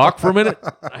 can we talk for a minute?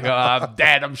 I go, I'm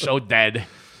dead. I'm so dead.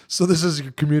 So this is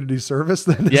your community service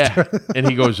then? Yeah. And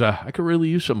he goes, I could really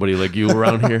use somebody like you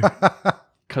around here.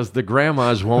 Because the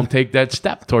grandmas won't take that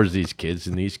step towards these kids.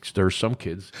 And there's some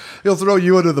kids. He'll throw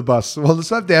you under the bus. Well, let's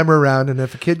have Dambra around. And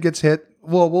if a kid gets hit,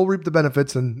 we'll reap the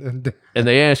benefits. And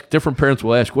they ask, different parents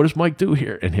will ask, what does Mike do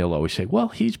here? And he'll always say, well,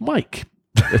 he's Mike.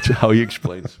 That's how he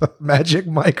explains. Magic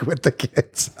Mike with the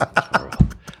kids. I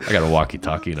got a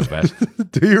walkie-talkie and a vest.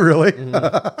 Do you really?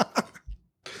 Mm-hmm.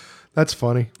 That's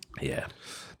funny. Yeah.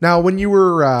 Now, when you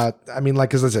were,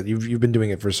 like as I said, you've been doing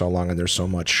it for so long, and there's so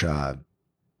much. I've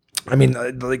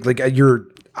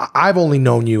only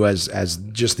known you as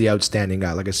just the outstanding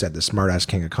guy. Like I said, the smart-ass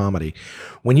king of comedy.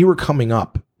 When you were coming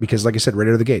up, because like I said, right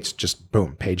out of the gates, just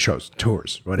boom, paid shows,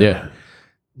 tours, whatever. Yeah.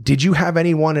 Did you have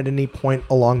anyone at any point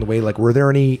along the way? Like, were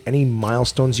there any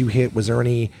milestones you hit? Was there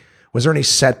any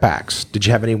setbacks? Did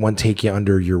you have anyone take you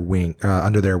under your wing,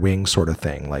 under their wing, sort of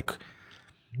thing? Like,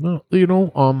 no, Danny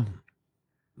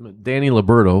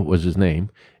Liberto was his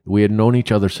name. We had known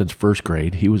each other since 1st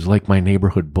grade. He was like my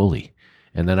neighborhood bully.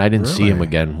 And then I didn't see him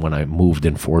again when I moved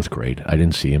in 4th grade. I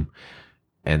didn't see him.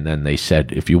 And then they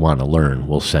said, if you want to learn,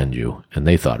 we'll send you. And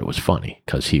they thought it was funny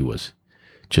because he was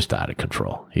just out of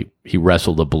control. He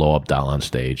wrestled a blow-up doll on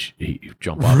stage. He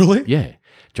jumped off. Really? Yeah.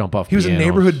 Jump off He was a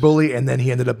neighborhood bully, and then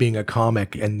he ended up being a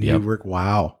comic. And you were,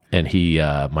 wow. And he,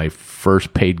 my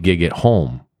first paid gig at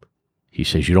home, he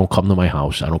says, you don't come to my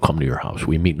house. I don't come to your house.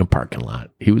 We meet in a parking lot.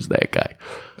 He was that guy.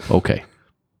 Okay.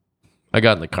 I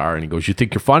got in the car, and he goes, you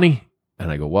think you're funny?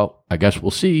 And I go, well, I guess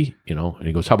we'll see, And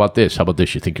he goes, how about this? How about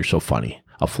this? You think you're so funny?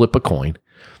 I'll flip a coin,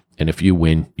 and if you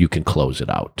win, you can close it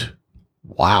out.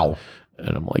 Wow.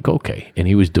 And I'm like, okay. And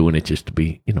he was doing it just to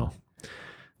be,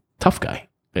 tough guy.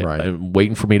 Right. And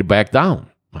waiting for me to back down.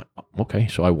 Okay,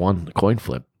 so I won the coin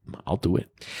flip. I'll do it.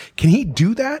 Can he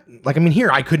do that? Like, here,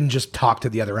 I couldn't just talk to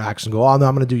the other acts and go, oh, no,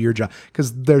 I'm going to do your job.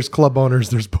 Because there's club owners,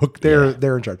 there's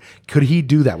they're in charge. Could he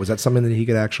do that? Was that something that he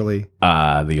could actually?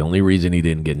 The only reason he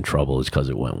didn't get in trouble is because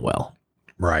it went well.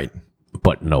 Right.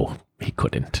 But no, he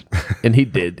couldn't. And he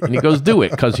did. And he goes, do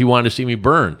it, because he wanted to see me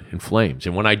burn in flames.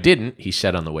 And when I didn't, he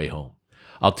said on the way home,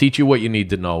 I'll teach you what you need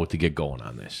to know to get going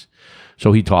on this.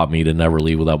 So he taught me to never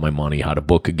leave without my money, how to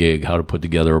book a gig, how to put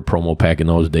together a promo pack in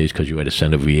those days, because you had to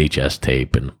send a VHS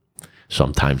tape, and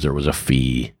sometimes there was a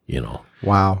fee,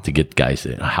 Wow. to get guys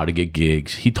in, how to get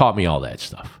gigs. He taught me all that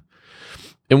stuff.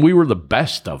 And we were the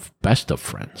best of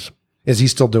friends. Is he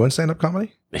still doing stand-up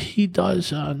comedy? He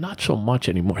does not so much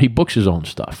anymore. He books his own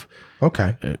stuff.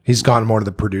 Okay. He's gone more to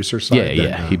the producer side.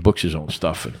 Yeah. He books his own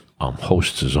stuff and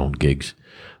hosts his own gigs.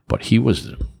 But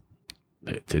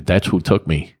that's who took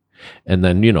me. And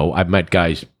then, I met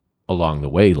guys along the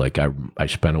way. Like I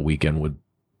spent a weekend with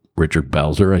Richard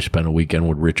Belzer. I spent a weekend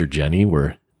with Richard Jenny,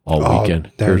 where all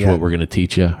weekend, here's what we're going to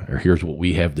teach you, or here's what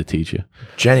we have to teach you.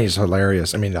 Jenny's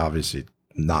hilarious. Obviously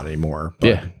not anymore.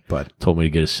 But told me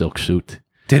to get a silk suit.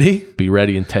 Did he? Be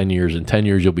ready in 10 years. In 10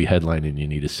 years, you'll be headlining. You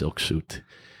need a silk suit.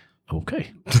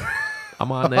 Okay.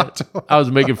 I'm on that. I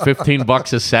was making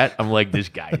 $15 a set. I'm like, this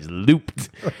guy's looped.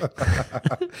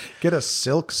 Get a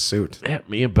silk suit. Yeah,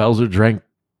 me and Belzer drank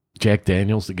Jack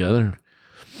Daniels together.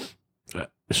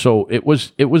 So it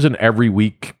was an every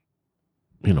week,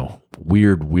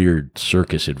 weird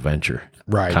circus adventure.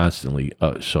 Right. Constantly.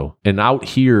 And out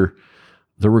here,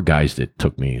 there were guys that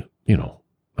took me,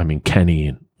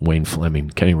 Kenny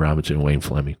Robinson and Wayne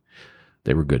Fleming.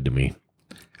 They were good to me.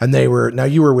 And now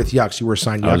you were with Yucks. You were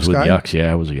signed Yucks guy? I was with Yucks.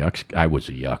 Yeah, I was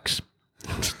a Yucks.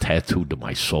 It was tattooed to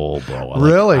my soul, bro.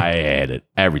 Really? I had it.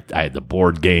 I had the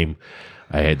board game.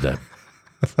 I had the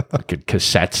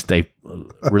cassettes they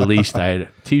released. I had a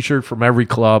T-shirt from every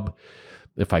club.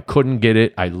 If I couldn't get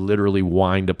it, I literally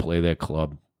whined to play that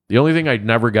club. The only thing I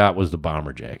never got was the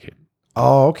bomber jacket.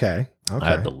 Oh, okay. I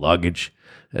had the luggage.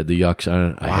 I had the Yucks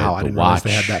on it. Wow, I didn't realize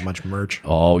they had that much merch.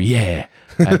 Oh, yeah.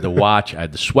 I had the watch. I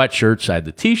had the sweatshirts. I had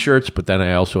the T-shirts, but then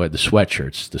I also had the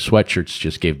sweatshirts. The sweatshirts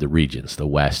just gave the regions, the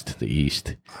West, the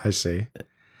East. I see.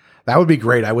 That would be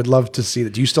great. I would love to see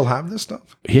that. Do you still have this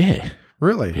stuff? Yeah.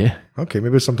 Really? Yeah. Okay,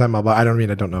 maybe sometime I'll buy. I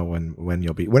don't know when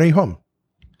you'll be. When are you home?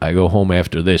 I go home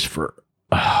after this for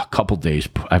a couple days.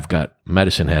 I've got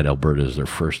Medicine Hat, Alberta is their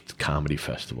first comedy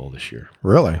festival this year.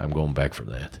 Really? I'm going back for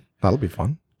that. That'll be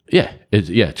fun. Yeah.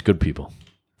 It's good people.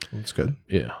 That's good.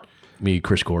 Yeah. Me,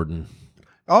 Chris Gordon.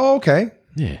 Oh, okay.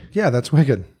 Yeah. Yeah, that's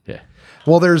wicked. Yeah.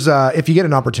 Well, there's if you get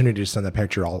an opportunity to send that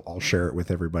picture, I'll share it with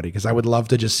everybody because I would love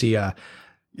to just see a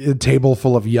table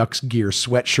full of Yucks gear,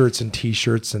 sweatshirts and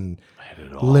T-shirts and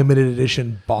limited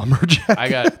edition bomber jackets. I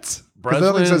got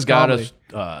Breslin's got us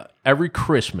every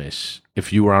Christmas.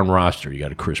 If you were on roster, you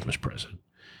got a Christmas present,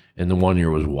 and the one year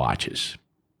was watches.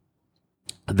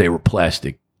 They were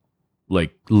plastic,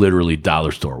 like literally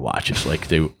dollar store watches. Like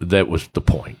that was the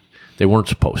point. They weren't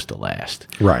supposed to last.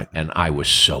 Right. And I was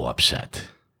so upset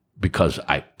because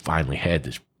I finally had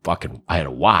this I had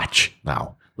a watch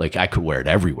now. Like I could wear it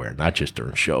everywhere, not just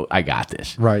during show. I got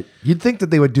this. Right. You'd think that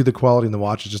they would do the quality in the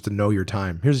watches just to know your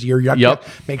time. Here's your Yuck. Yep.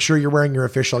 Make sure you're wearing your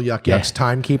official Yucks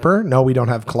timekeeper. No, we don't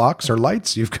have clocks or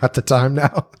lights. You've got the time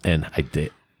now. And I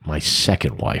did. My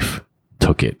second wife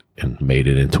took it and made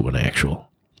it into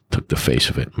took the face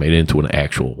of it, made it into an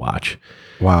actual watch.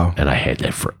 Wow. And I had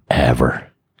that forever.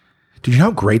 Did you know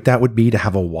how great that would be to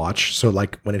have a watch? So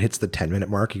like when it hits the 10-minute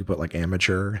mark, you can put like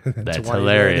amateur. That's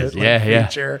hilarious.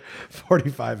 Feature,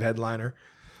 45 headliner.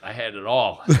 I had it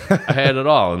all.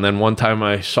 And then one time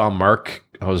I saw Mark,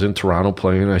 I was in Toronto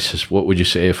playing. I says, what would you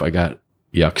say if I got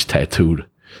Yucks tattooed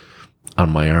on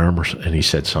my arm? And he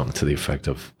said something to the effect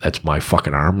of, that's my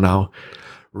fucking arm now.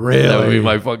 Really? That would be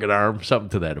my fucking arm. Something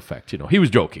to that effect. He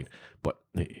was joking. But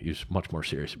he was much more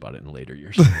serious about it in later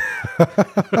years.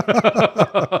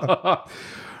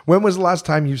 When was the last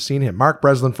time you've seen him? Mark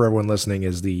Breslin, for everyone listening,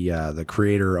 is the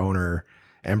creator, owner,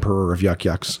 emperor of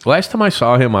Yucks. Last time I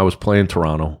saw him, I was playing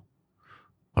Toronto.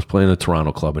 I was playing the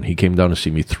Toronto club, and he came down to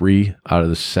see me 3 out of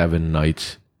the 7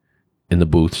 nights in the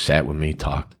booth, sat with me,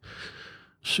 talked.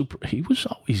 He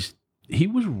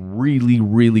was really,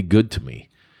 really good to me.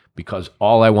 Because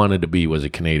all I wanted to be was a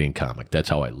Canadian comic. That's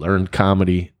how I learned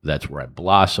comedy. That's where I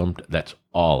blossomed. That's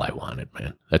all I wanted,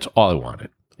 man. That's all I wanted.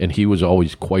 And he was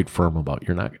always quite firm about,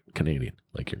 you're not Canadian.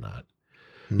 Like, you're not.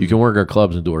 You can work our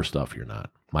clubs and do our stuff. You're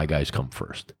not. My guys come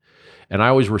first. And I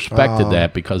always respected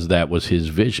that because that was his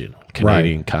vision.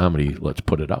 Canadian comedy, let's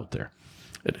put it out there.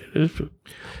 It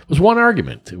was one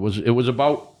argument. It was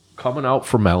about coming out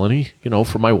for Melanie,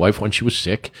 for my wife when she was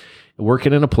sick.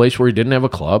 Working in a place where he didn't have a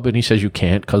club, and he says, you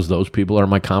can't because those people are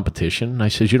my competition. And I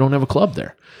says, you don't have a club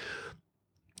there.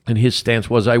 And his stance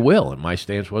was, I will. And my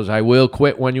stance was, I will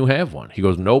quit when you have one. He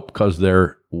goes, nope, because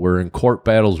we're in court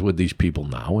battles with these people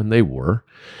now, and they were.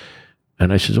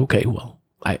 And I says, okay, well,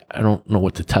 I don't know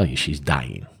what to tell you. She's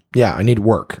dying. Yeah, I need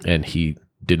work. And he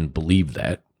didn't believe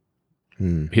that.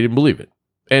 He didn't believe it.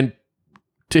 And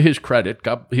to his credit,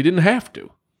 he didn't have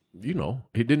to. He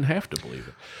didn't have to believe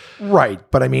it. Right.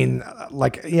 But I mean,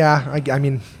 I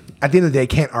mean, at the end of the day,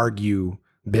 can't argue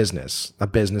a business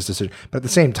decision. But at the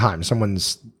same time,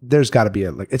 there's got to be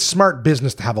it's smart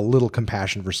business to have a little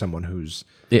compassion for someone who's.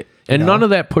 Yeah. And none of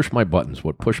that pushed my buttons.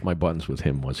 What pushed my buttons with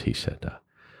him was he said,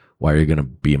 why are you going to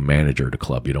be a manager at a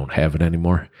club? You don't have it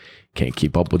anymore. Can't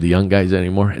keep up with the young guys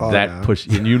anymore. And pushed,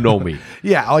 and you know me.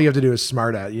 Yeah. All you have to do is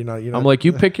smart at, I'm like,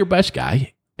 you pick your best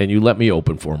guy. And you let me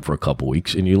open for him for a couple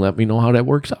weeks, and you let me know how that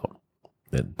works out.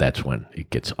 And that's when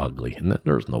it gets ugly, and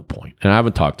there's no point. And I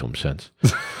haven't talked to him since.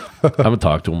 I haven't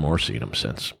talked to him or seen him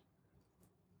since.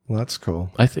 Well, that's cool.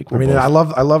 I think. I mean, I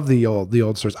love the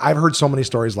old stories. I've heard so many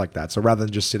stories like that. So rather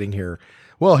than just sitting here,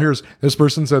 well, here's this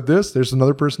person said this. There's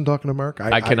another person talking to Mark.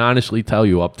 I can honestly tell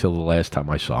you, up till the last time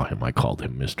I saw him, I called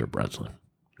him Mr. Breslin.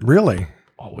 Really?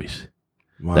 Always.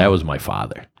 Wow. That was my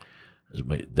father.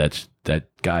 That's that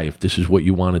guy. If this is what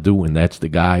you want to do, and that's the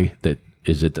guy that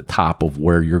is at the top of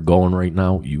where you're going right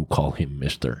now, you call him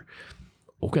Mr.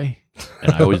 Okay.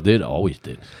 And I always did. Always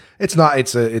did. It's not.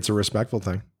 It's a respectful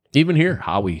thing. Even here,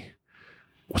 Howie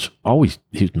he was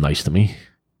nice to me.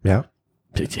 Yeah.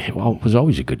 Well, was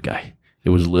always a good guy. It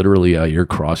was literally you're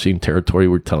crossing territory.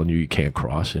 We're telling you can't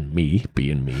cross, and me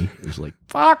being me, it was like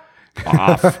fuck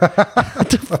off. What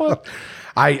the fuck?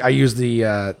 I use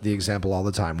the example all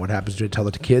the time. What happens when you tell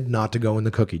the kid not to go in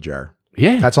the cookie jar?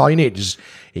 Yeah, that's all you need. Just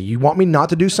you want me not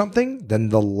to do something, then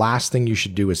the last thing you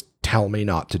should do is tell me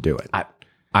not to do it.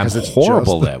 I'm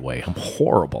horrible that way. I'm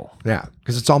horrible. Yeah,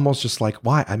 because it's almost just like,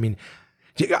 why? I mean,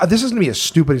 this is going to be a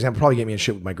stupid example. Probably get me in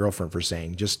shit with my girlfriend for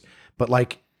saying but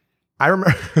like, I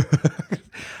remember,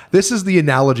 this is the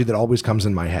analogy that always comes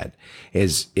in my head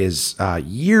is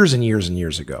years and years and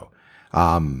years ago.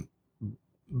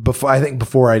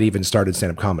 Before I'd even started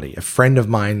stand-up comedy, a friend of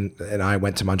mine and I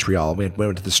went to Montreal. We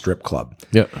went to the strip club.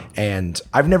 Yeah. And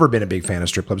I've never been a big fan of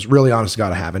strip clubs. Really, honest to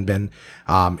God, I haven't been.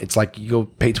 It's like you go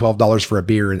pay $12 for a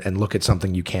beer and look at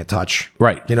something you can't touch.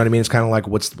 Right. You know what I mean? It's kind of like,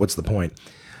 what's the point?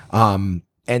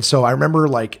 And so I remember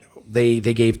like they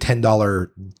gave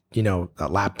 $10,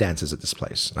 lap dances at this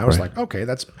place. And I was like, okay,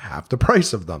 that's half the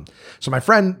price of them. So my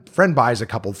friend buys a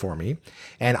couple for me.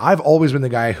 And I've always been the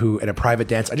guy who, at a private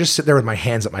dance, I just sit there with my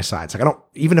hands at my sides. Like I don't,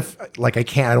 even if like I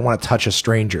can't, I don't want to touch a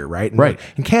stranger, right? And right.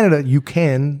 In Canada, you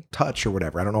can touch or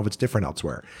whatever. I don't know if it's different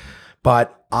elsewhere.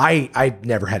 But I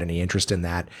never had any interest in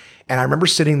that. And I remember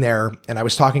sitting there and I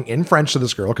was talking in French to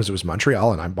this girl because it was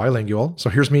Montreal and I'm bilingual. So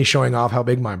here's me showing off how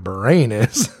big my brain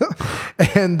is.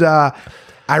 And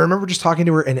I remember just talking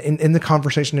to her, and in the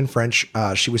conversation in French,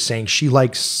 she was saying she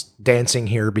likes dancing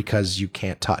here because you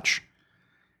can't touch.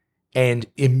 And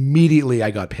immediately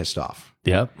I got pissed off.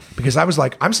 Yep. Because I was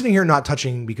like, I'm sitting here not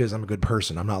touching because I'm a good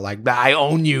person. I'm not like, I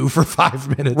own you for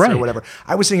 5 minutes or whatever.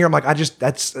 I was sitting here, I'm like, I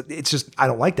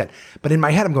don't like that. But in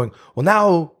my head, I'm going, well,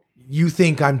 now you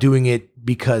think I'm doing it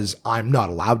because I'm not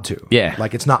allowed to. Yeah.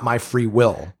 Like it's not my free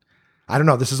will. I don't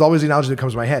know. This is always the analogy that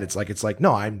comes to my head. It's like,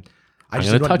 no, I'm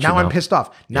pissed off. I'm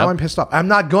pissed off. I'm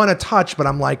not going to touch, but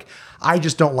I'm like, I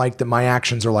just don't like that my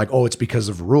actions are like, oh, it's because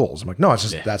of rules. I'm like, no, it's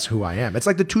just, that's who I am. It's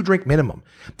like the 2-drink minimum.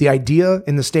 The idea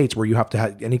in the States where you have to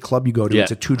have any club you go to,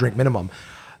 it's a 2-drink minimum.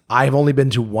 I've only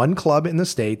been to one club in the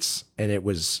States and it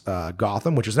was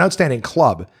Gotham, which is an outstanding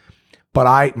club.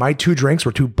 But my 2 drinks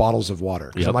were 2 bottles of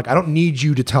water. So I'm like, I don't need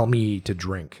you to tell me to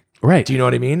drink. Right. Do you know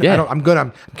what I mean? Yeah. I'm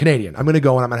Canadian. I'm going to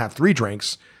go and I'm going to have 3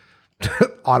 drinks.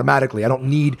 Automatically. I don't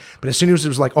need, but as soon as it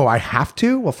was like, oh, I have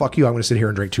to, well, fuck you. I'm going to sit here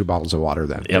and drink 2 bottles of water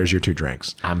then. There's your 2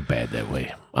 drinks. I'm bad that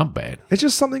way. I'm bad. It's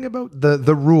just something about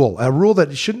the rule, a rule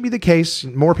that shouldn't be the case.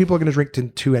 More people are going to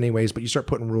drink 2 anyways, but you start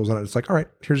putting rules on it. It's like, all right,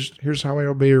 here's how I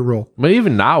obey your rule. But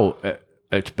even now,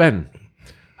 I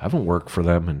haven't worked for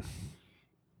them and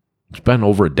it's been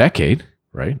over a decade,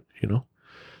 right?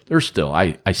 There's still,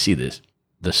 I see this,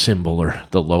 the symbol or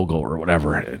the logo or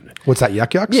whatever. What's that,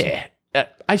 Yuck Yucks? Yeah.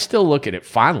 I still look at it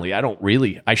fondly.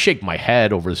 I shake my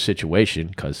head over the situation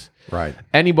because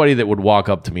anybody that would walk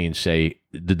up to me and say,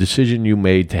 the decision you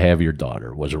made to have your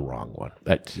daughter was a wrong one.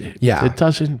 It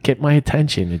doesn't get my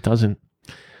attention. It doesn't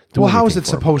do how is it for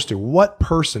supposed to? What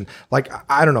person, like,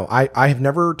 I don't know. I have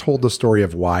never told the story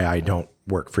of why I don't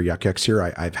work for Yuck Yucks here.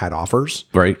 I've had offers.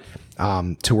 Right.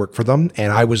 To work for them.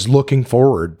 And I was looking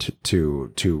forward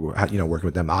to working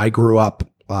with them. I grew up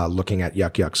looking at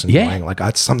Yuck Yucks and going like,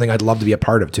 that's something I'd love to be a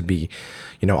part of, to be,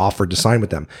 offered to sign with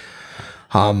them.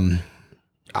 I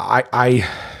don't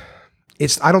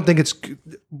think it's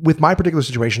with my particular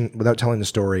situation, without telling the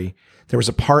story, there was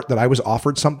a part that I was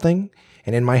offered something.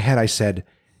 And in my head, I said,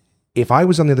 if I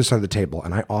was on the other side of the table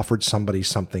and I offered somebody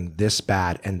something this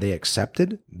bad and they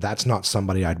accepted, that's not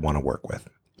somebody I'd want to work with.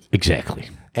 Exactly.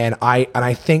 And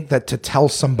I think that to tell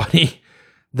somebody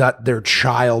that their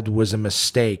child was a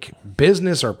mistake,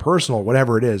 business or personal,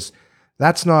 whatever it is,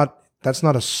 that's not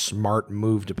a smart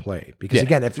move to play. Because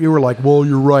again, if you were like, well,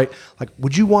 you're right, like,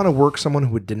 would you want to work someone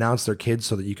who would denounce their kids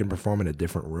so that you can perform in a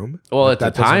different room? Well, at the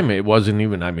time, it wasn't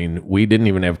even, we didn't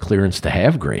even have clearance to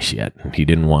have Grace yet. And he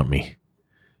didn't want me,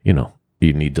 you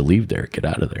need to leave there, get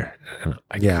out of there. And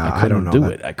I couldn't do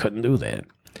it. I couldn't do that.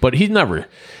 But he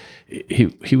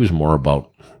was more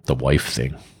about the wife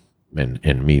thing.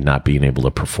 And me not being able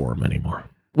to perform anymore,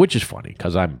 which is funny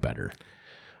because I'm better.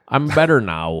 I'm better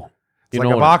now. It's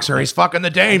like a boxer. He's fucking the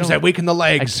dames that weaken the I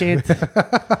legs. can't.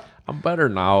 I'm better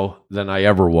now than I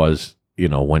ever was,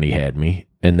 when he had me.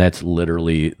 And that's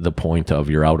literally the point of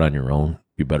you're out on your own.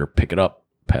 You better pick it up,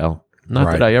 pal.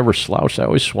 Not that I ever slouched. I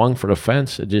always swung for the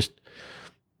fence.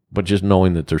 But just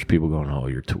knowing that there's people going, oh,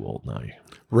 you're too old now.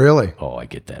 Really? Oh, I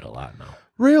get that a lot now.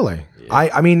 Really? Yeah.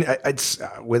 I mean, it's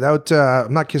without,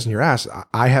 I'm not kissing your ass.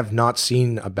 I have not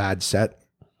seen a bad set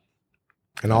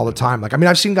in all the time. Like, I mean,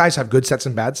 I've seen guys have good sets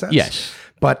and bad sets. Yes.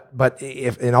 But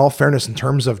if, in all fairness, in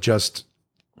terms of just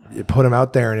you put them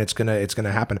out there and it's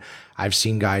gonna happen. I've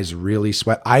seen guys really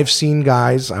sweat. I've seen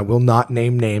guys, I will not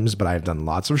name names, but I've done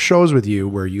lots of shows with you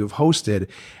where you've hosted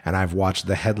and I've watched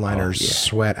the headliners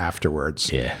sweat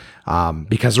afterwards. Yeah.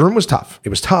 Because the room was tough. It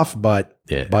was tough, but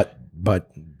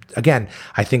again,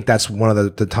 I think that's one of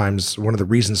the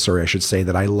reasons, I should say,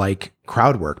 that I like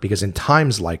crowd work, because in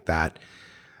times like that,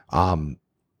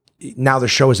 now the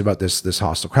show is about this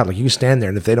hostile crowd. Like, you stand there,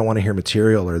 and if they don't want to hear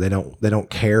material, or they don't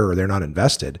care, or they're not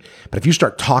invested, but if you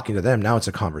start talking to them, now it's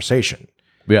a conversation.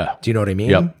 Yeah. Do you know what I mean?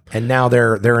 Yep. And now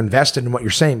they're invested in what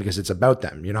you're saying because it's about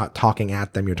them. You're not talking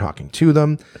at them, you're talking to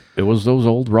them. It was those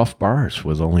old rough bars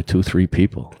with only 2-3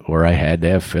 people where I had to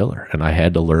have filler, and I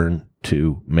had to learn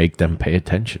to make them pay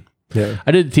attention. Yeah.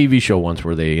 I did a TV show once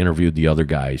where they interviewed the other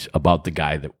guys about the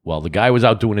guy the guy was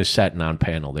out doing his set, and on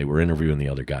panel they were interviewing the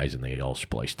other guys, and they all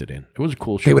spliced it in. It was a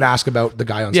cool show. They would ask about the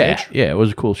guy on stage? Yeah, it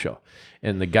was a cool show.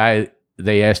 And the guy,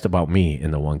 they asked about me,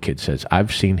 and the one kid says,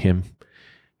 I've seen him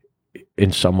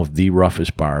in some of the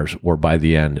roughest bars where by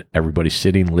the end, everybody's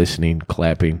sitting, listening,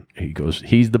 clapping. He goes,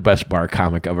 he's the best bar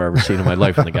comic I've ever seen in my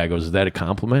life. And the guy goes, is that a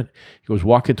compliment? He goes,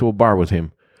 walk into a bar with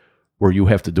him where you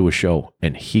have to do a show,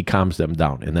 and he calms them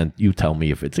down, and then you tell me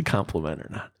if it's a compliment or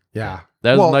not. Yeah.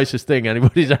 That was the nicest thing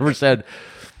anybody's ever said.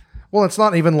 Well, it's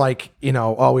not even like,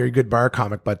 oh, you're a good bar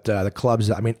comic, but the clubs,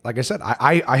 I mean, like I said,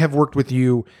 I have worked with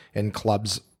you in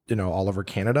clubs, all over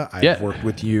Canada. I've worked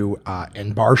with you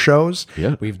in bar shows.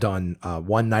 Yeah. We've done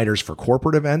one-nighters for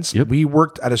corporate events. Yep. We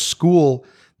worked at a school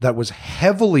that was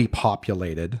heavily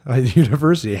populated, a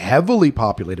university, heavily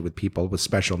populated with people with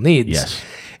special needs. Yes.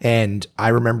 And I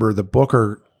remember the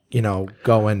booker,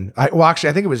 going, actually,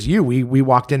 I think it was you. We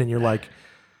walked in and you're like,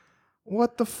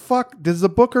 what the fuck? Does the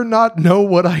booker not know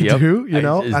what I do? And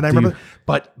I remember,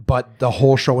 but the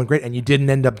whole show went great, and you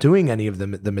didn't end up doing any of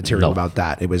the material about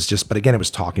that. It was just, but again, it was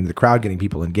talking to the crowd, getting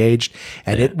people engaged,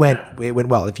 and it went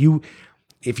well.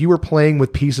 If you were playing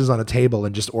with pieces on a table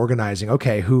and just organizing,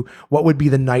 okay, what would be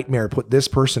the nightmare? Put this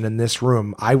person in this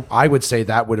room. I would say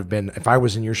that would have been, if I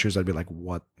was in your shoes, I'd be like,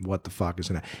 what the fuck is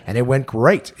that? And it went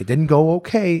great. It didn't go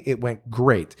okay. It went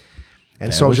great.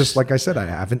 And so just like I said, I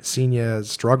haven't seen you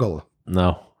struggle.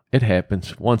 No, it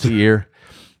happens once a year.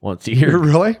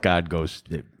 Really? God goes,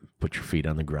 put your feet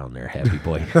on the ground there, happy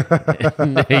boy.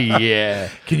 Yeah.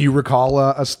 Can you recall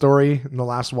a story in the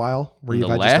last while? Where In the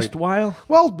last while?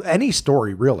 Well, any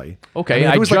story, really. Okay,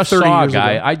 I just saw a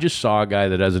guy. I just saw a guy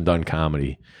that hasn't done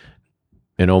comedy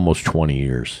in almost 20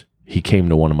 years. He came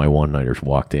to one of my one-nighters,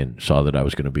 walked in, saw that I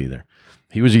was going to be there.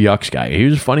 He was a yucks guy. He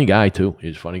was a funny guy, too. He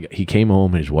was a funny guy. He came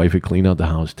home, and his wife had cleaned out the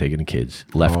house, taken the kids,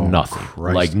 left nothing.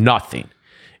 Christ. Like nothing.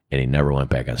 And he never went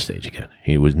back on stage again.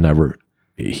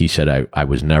 He said, I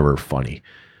was never funny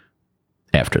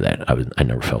after that. I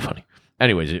never felt funny.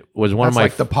 Anyways, it was one of my...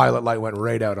 like the pilot light went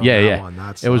right out on that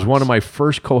one. It was one of my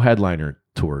first co-headliner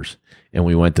tours, and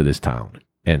we went to this town,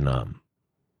 and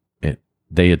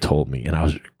they had told me, and I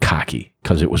was cocky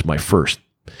because it was my first.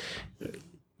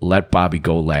 Let Bobby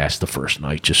go last the first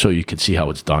night, just so you can see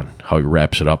how it's done, how he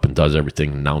wraps it up and does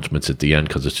everything, announcements at the end,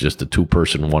 because it's just a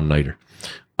 2-person one-nighter.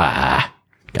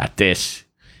 Got this.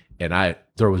 And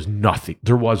there was nothing.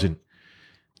 There was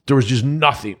just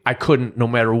nothing. I couldn't, no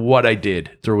matter what I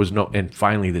did, there was no, and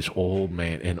finally this old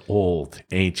man, an old,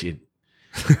 ancient,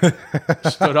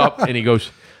 stood up and he goes,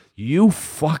 you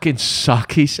fucking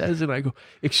suck, he says. And I go,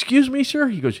 excuse me, sir?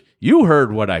 He goes, you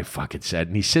heard what I fucking said.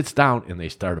 And he sits down and they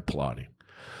start applauding.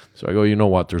 So I go, you know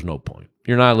what? There's no point.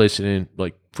 You're not listening.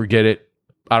 Like, forget it.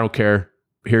 I don't care.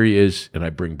 Here he is. And I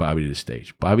bring Bobby to the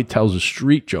stage. Bobby tells a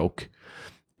street joke,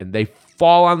 and they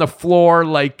fall on the floor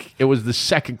like it was the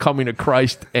second coming of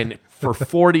Christ. And for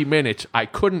 40 minutes, I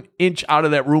couldn't inch out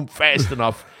of that room fast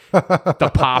enough.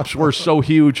 The pops were so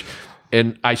huge.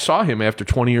 And I saw him after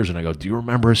 20 years, and I go, do you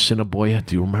remember Assiniboia?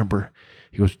 Do you remember?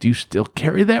 He goes, do you still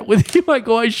carry that with you? I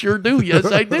go, I sure do. Yes,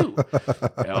 I do.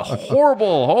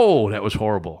 Horrible. Oh, that was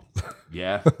horrible.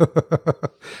 Yeah.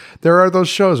 There are those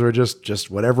shows where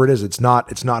just whatever it is, it's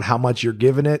not how much you're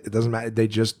giving it. It doesn't matter. They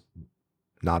just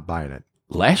not buying it.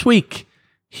 Last week,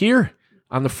 here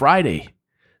on the Friday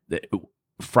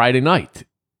night,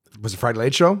 Was it Friday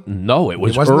Late Show? No, it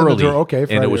was wasn't in the early. door. Okay, and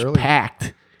Friday it was early.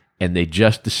 packed. And they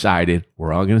just decided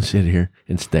we're all going to sit here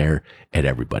and stare at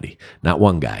everybody. Not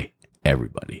one guy,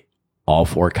 everybody. All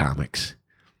 4 comics.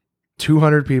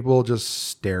 200 people just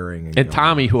staring. And going,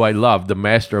 Tommy, who I love, the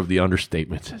master of the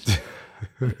understatement, says,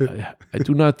 I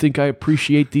do not think I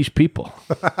appreciate these people.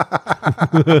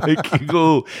 Like,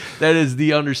 go, that is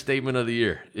the understatement of the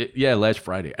year. Last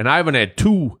Friday. And I haven't had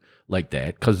 2 like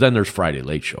that, because then there's Friday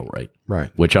Late Show, right?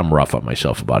 Right. Which I'm rough on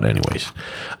myself about anyways.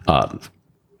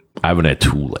 I haven't had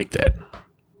 2 like that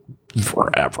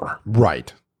forever.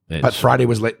 Right. And But so- Friday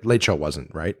was Late Show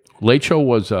wasn't, right? Late Show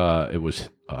was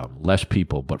less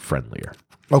people but friendlier.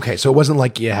 Okay, so it wasn't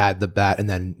like you had the bat and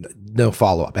then no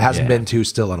follow-up. It hasn't been 2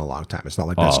 still in a long time. It's not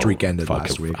like that streak ended fuck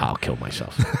last it. week. I'll kill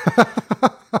myself.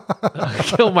 I'll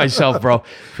kill myself, bro.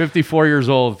 54 years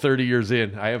old, 30 years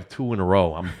in. I have 2 in a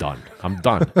row. I'm done.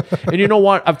 And you know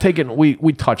what? I've taken, we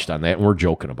touched on that and we're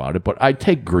joking about it, but I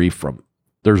take grief from,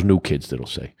 there's new kids that'll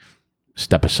say,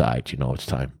 step aside, it's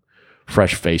time.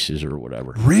 Fresh faces or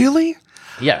whatever. Really?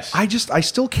 Yes. I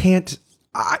still can't.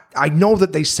 I know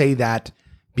that they say that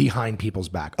behind people's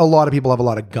back. A lot of people have a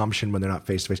lot of gumption when they're not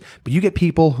face to face, but you get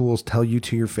people who will tell you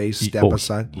to your face, step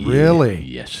aside. Yeah, Really?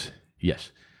 Yes.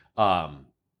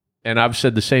 And I've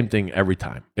said the same thing every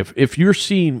time. If you're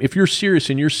serious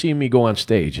and you're seeing me go on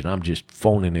stage and I'm just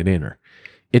phoning it in, or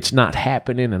it's not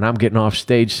happening and I'm getting off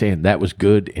stage saying that was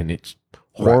good and it's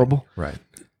horrible. Right.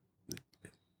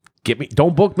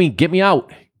 Don't book me. Get me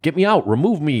out.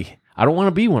 Remove me. I don't want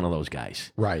to be one of those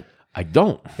guys. Right. I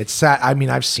don't. It's sad. I mean,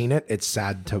 I've seen it. It's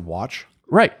sad to watch.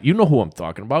 Right. You know who I'm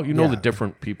talking about. You know Yeah. the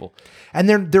different people. And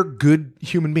they're good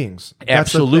human beings. That's the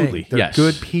Absolutely. thing. They're Yes.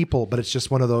 good people, but it's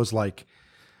just one of those like,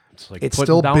 It's like it's putting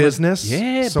still down business.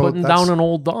 So putting that's- down an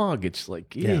old dog. It's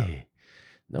like,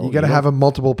 no, you got to have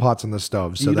multiple pots on the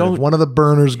stove so You that if don't- one of the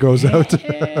burners goes out.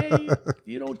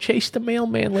 You don't chase the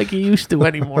mailman like you used to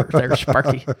anymore, there,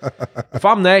 Sparky. If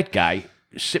I'm that guy,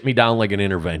 sit me down like an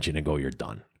intervention and go, you're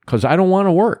done. Because I don't want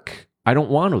to work. I don't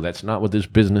want to. That's not what this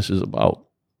business is about.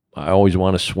 I always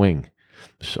want to swing.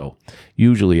 So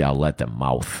usually I'll let them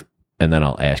mouth and then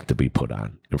I'll ask to be put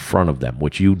on in front of them,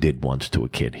 which you did once to a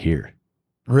kid here.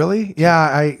 Really? Yeah.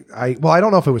 I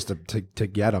don't know if it was to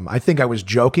get him. I think I was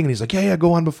joking, and he's like, "Yeah,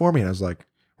 go on before me." And I was like,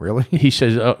 "Really?" He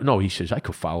says, no, he says, I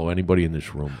could follow anybody in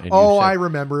this room. And you Oh, said- I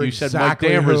remember. You said exactly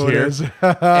Mike Dambra's who it here. is. And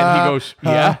he goes,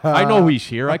 yeah, I know he's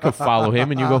here. I could follow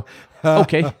him. And you go,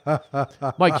 okay.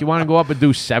 Mike, you want to go up and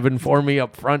do 7 for me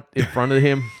up front in front of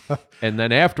him? And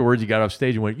then afterwards, you got off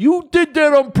stage and went, you did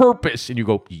that on purpose. And you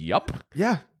go, yup.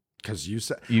 Yeah. Because you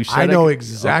said I I know could-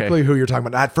 exactly okay. who you're talking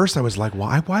about. At first, I was like,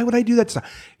 "Why would I do that?"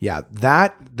 Yeah,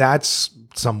 that's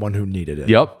someone who needed it.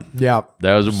 Yep. Yeah.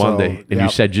 That was a So, Monday. And yep. you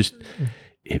said, just,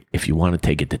 if you want to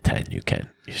take it to 10, you can.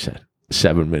 You said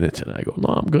 7 minutes. And I go, no,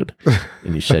 I'm good.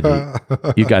 And you said,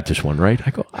 you got this one, right?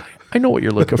 I go, I know what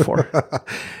you're looking for.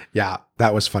 Yeah,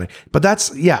 that was funny. But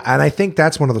and I think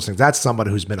that's one of those things. That's somebody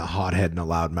who's been a hothead and a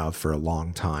loudmouth for a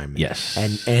long time. Yes.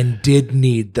 And did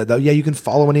need that. Yeah, you can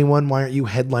follow anyone. Why aren't you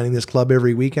headlining this club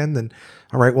every weekend? Then,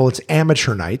 all right, well, it's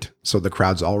amateur night. So the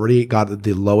crowd's already got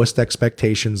the lowest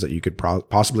expectations that you could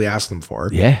possibly ask them for.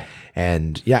 Yeah.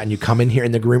 And you come in here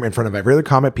in the room in front of every other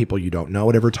comic, people you don't know,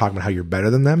 whatever, talking about how you're better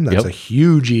than them. That's Yep. a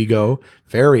huge ego,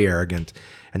 very arrogant.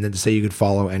 And then to say you could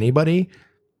follow anybody.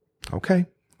 Okay.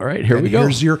 All right, here And we go.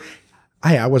 here's your.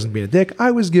 I wasn't being a dick.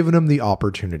 I was giving him the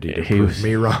opportunity to He prove was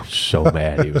me wrong. so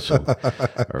mad. He was so.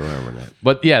 I remember that.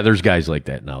 But yeah, there's guys like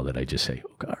that now that I just say,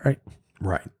 okay, all right,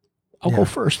 Right. I'll go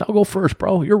first,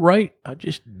 bro. You're right. I'm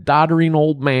just doddering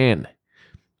old man.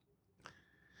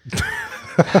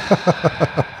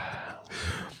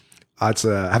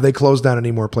 Have they closed down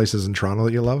any more places in Toronto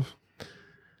that you love?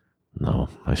 No,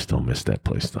 I still miss that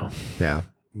place though. Yeah.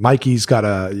 Mikey's got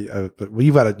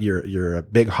you're a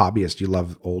big hobbyist. You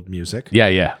love old music.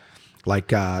 Yeah.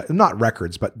 Like not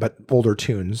records, but older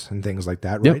tunes and things like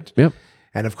that, right? Yep.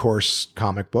 And of course,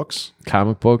 comic books.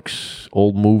 Comic books,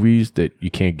 old movies that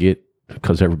you can't get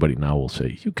because everybody now will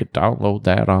say you could download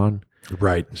that on.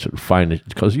 Right. Sort of find it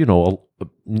because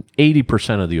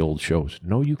 80% of the old shows.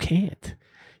 No, you can't.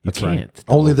 You can't. Right.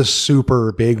 Only the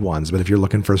super big ones. But if you're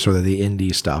looking for sort of the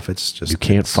indie stuff, it's just You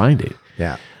can't find it.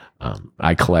 Yeah.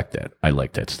 I collect that. I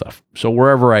like that stuff. So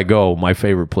wherever I go, my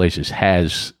favorite places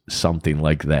has something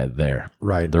like that there.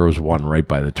 Right. There was one right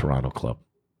by the Toronto Club.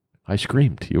 I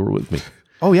screamed. You were with me.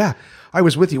 Oh yeah, I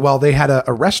was with you. Well, they had a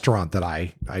restaurant that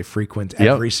I frequent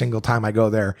every single time I go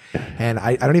there, and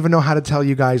I don't even know how to tell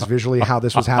you guys visually how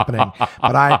this was happening.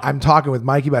 But I'm talking with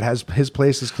Mikey about his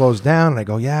place is closed down, and I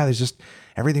go, yeah, there's just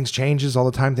everything's changes all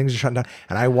the time. Things are shutting down,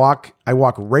 and I walk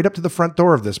right up to the front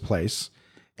door of this place,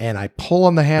 and I pull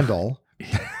on the handle.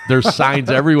 There's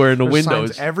signs everywhere in the There's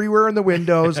windows. signs everywhere in the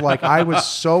windows. Like, I was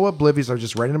so oblivious. I was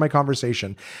just right into my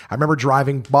conversation. I remember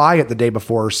driving by it the day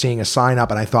before, seeing a sign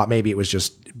up, and I thought maybe it was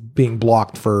just being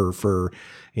blocked for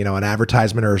an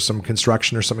advertisement or some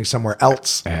construction or something somewhere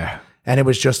else. And it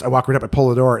was just, I walked right up, I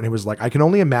pulled the door, and it was like, I can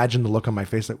only imagine the look on my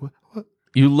face. Like, what?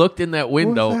 You looked in that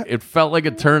window. It felt like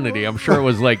eternity. I'm sure it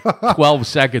was like 12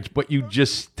 seconds, but you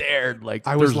just stared like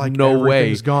I was there's like, no way.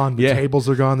 Everything's gone. The tables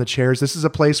are gone. The chairs. This is a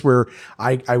place where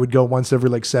I would go once every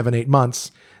like 7-8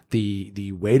 months.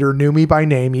 The waiter knew me by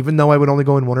name, even though I would only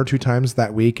go in 1 or 2 times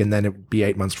that week, and then it would be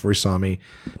 8 months before he saw me.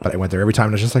 But I went there every time,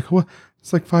 and I was just like, what?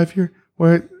 It's like 5 years.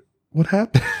 What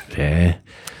happened? Yeah,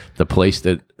 the place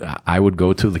that I would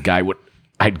go to, the guy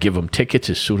I'd give him tickets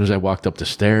as soon as I walked up the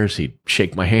stairs. He'd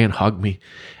shake my hand, hug me.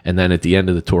 And then at the end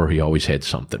of the tour, he always had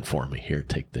something for me. Here,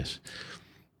 take this.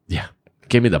 Yeah.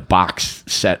 Give me the box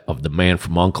set of The Man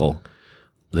from U.N.C.L.E.,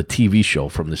 the TV show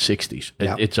from the 60s.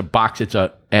 Yep. It's a box. It's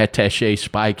a attaché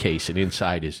spy case. And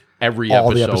inside is every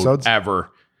All the episode episodes? ever.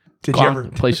 Did gone. you ever?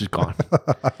 The place is gone.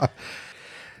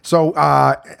 So,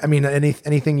 I mean,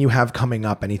 anything you have coming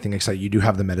up, anything exciting? You do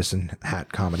have the Medicine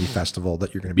Hat Comedy Festival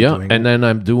that you're going to be doing. And then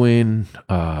I'm doing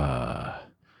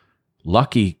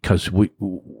lucky because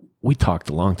we talked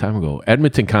a long time ago.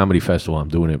 Edmonton Comedy Festival, I'm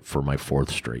doing it for my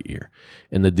 4th straight year.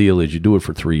 And the deal is you do it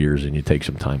for 3 years and you take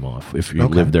some time off if you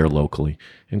live there locally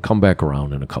and come back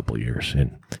around in a couple of years.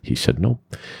 And he said, no,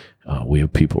 we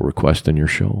have people requesting your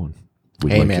show. And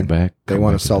we'd like you back. They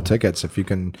want to sell tickets. If you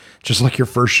can, just like your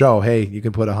first show, hey, you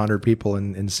can put 100 people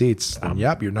in seats. And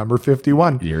yep, you're number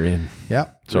 51. You're in.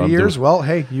 Yep. So 3 years. Well,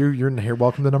 hey, you're here.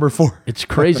 Welcome to number 4. It's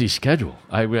crazy schedule.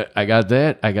 I got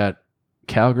that. I got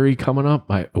Calgary coming up.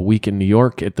 A week in New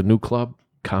York at the new club,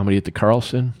 Comedy at the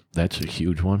Carlson. That's a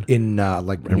huge one. In New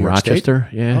York Rochester.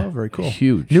 State? Yeah. Oh, very cool.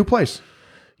 Huge. New place.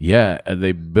 Yeah.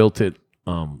 They built it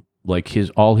like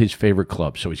all his favorite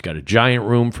clubs. So he's got a giant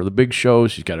room for the big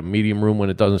shows. He's got a medium room when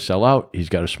it doesn't sell out. He's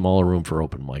got a smaller room for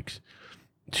open mics.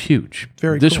 It's huge.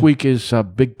 This week is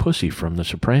Big Pussy from The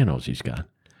Sopranos he's got.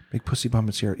 Big Pussy Bum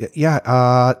is here.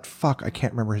 Yeah. Fuck, I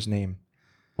can't remember his name.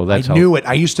 Well, that's I knew it.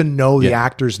 I used to know the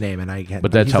actor's name, and I can't.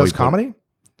 But that's he how does he comedy?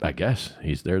 I guess.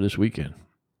 He's there this weekend.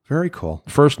 Very cool.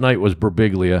 First night was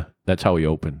Birbiglia. That's how he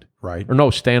opened. Right. Or no,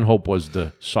 Stanhope was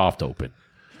the soft open.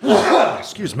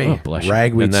 Excuse me. Oh, bless you.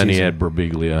 Ragweed and then he season. had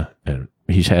Birbiglia, and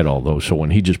he's had all those. So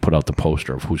when he just put out the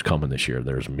poster of who's coming this year,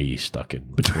 there's me stuck in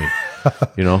between.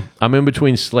 I'm in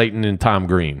between Slayton and Tom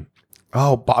Green.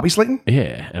 Oh, Bobby Slayton?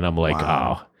 Yeah, and I'm like,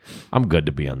 oh, I'm good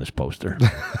to be on this poster.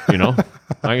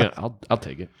 I'll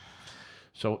take it.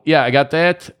 So yeah, I got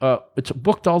that. It's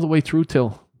booked all the way through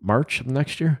till March of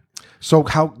next year. So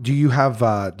how do you have?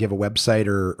 Do you have a website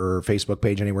or Facebook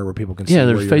page anywhere where people can see? Yeah,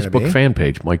 there's where you're gonna Facebook be? fan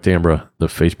page, Mike Dambra. The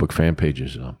Facebook fan page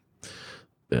is.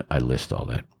 I list all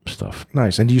that stuff.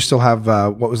 Nice. And do you still have?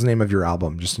 What was the name of your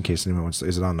album? Just in case anyone wants to,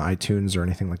 is it on iTunes or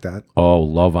anything like that? Oh,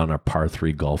 Love on a Par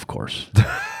 3 golf course.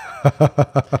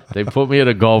 They put me at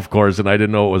a golf course, and I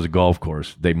didn't know it was a golf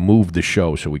course. They moved the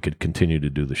show so we could continue to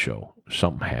do the show.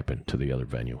 Something happened to the other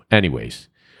venue. Anyways,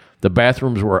 the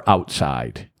bathrooms were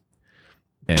outside.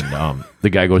 And the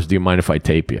guy goes, do you mind if I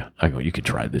tape you? I go, you can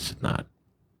try this. It's not.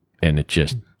 And it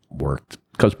just worked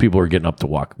because people were getting up to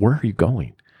walk. Where are you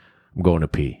going? I'm going to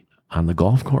pee. On the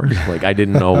golf course? Like, I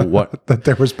didn't know what. That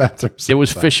there was bathrooms. It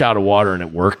was fish out of water, and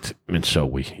it worked. And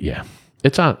so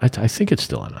it's on. I think it's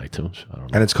still on iTunes. I don't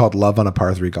know. And it's called Love on a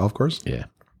Par 3 Golf Course? Yeah.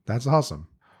 That's awesome.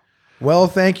 Well,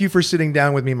 thank you for sitting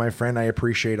down with me, my friend. I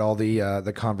appreciate all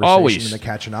the conversation Always. and the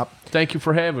catching up. Thank you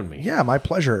for having me. Yeah, my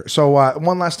pleasure. So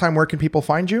one last time, where can people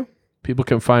find you? People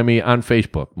can find me on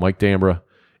Facebook, Mike Dambra.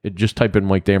 Just type in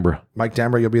Mike Dambra. Mike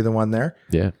Dambra, you'll be the one there?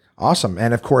 Yeah. Awesome.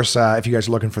 And of course, if you guys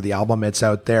are looking for the album, it's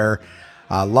out there.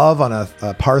 Love on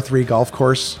a Par 3 Golf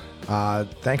Course.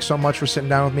 Thanks so much for sitting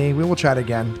down with me. We will chat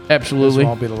again. Absolutely. This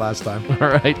won't be the last time. All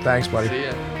right. Thanks, buddy. See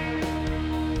ya.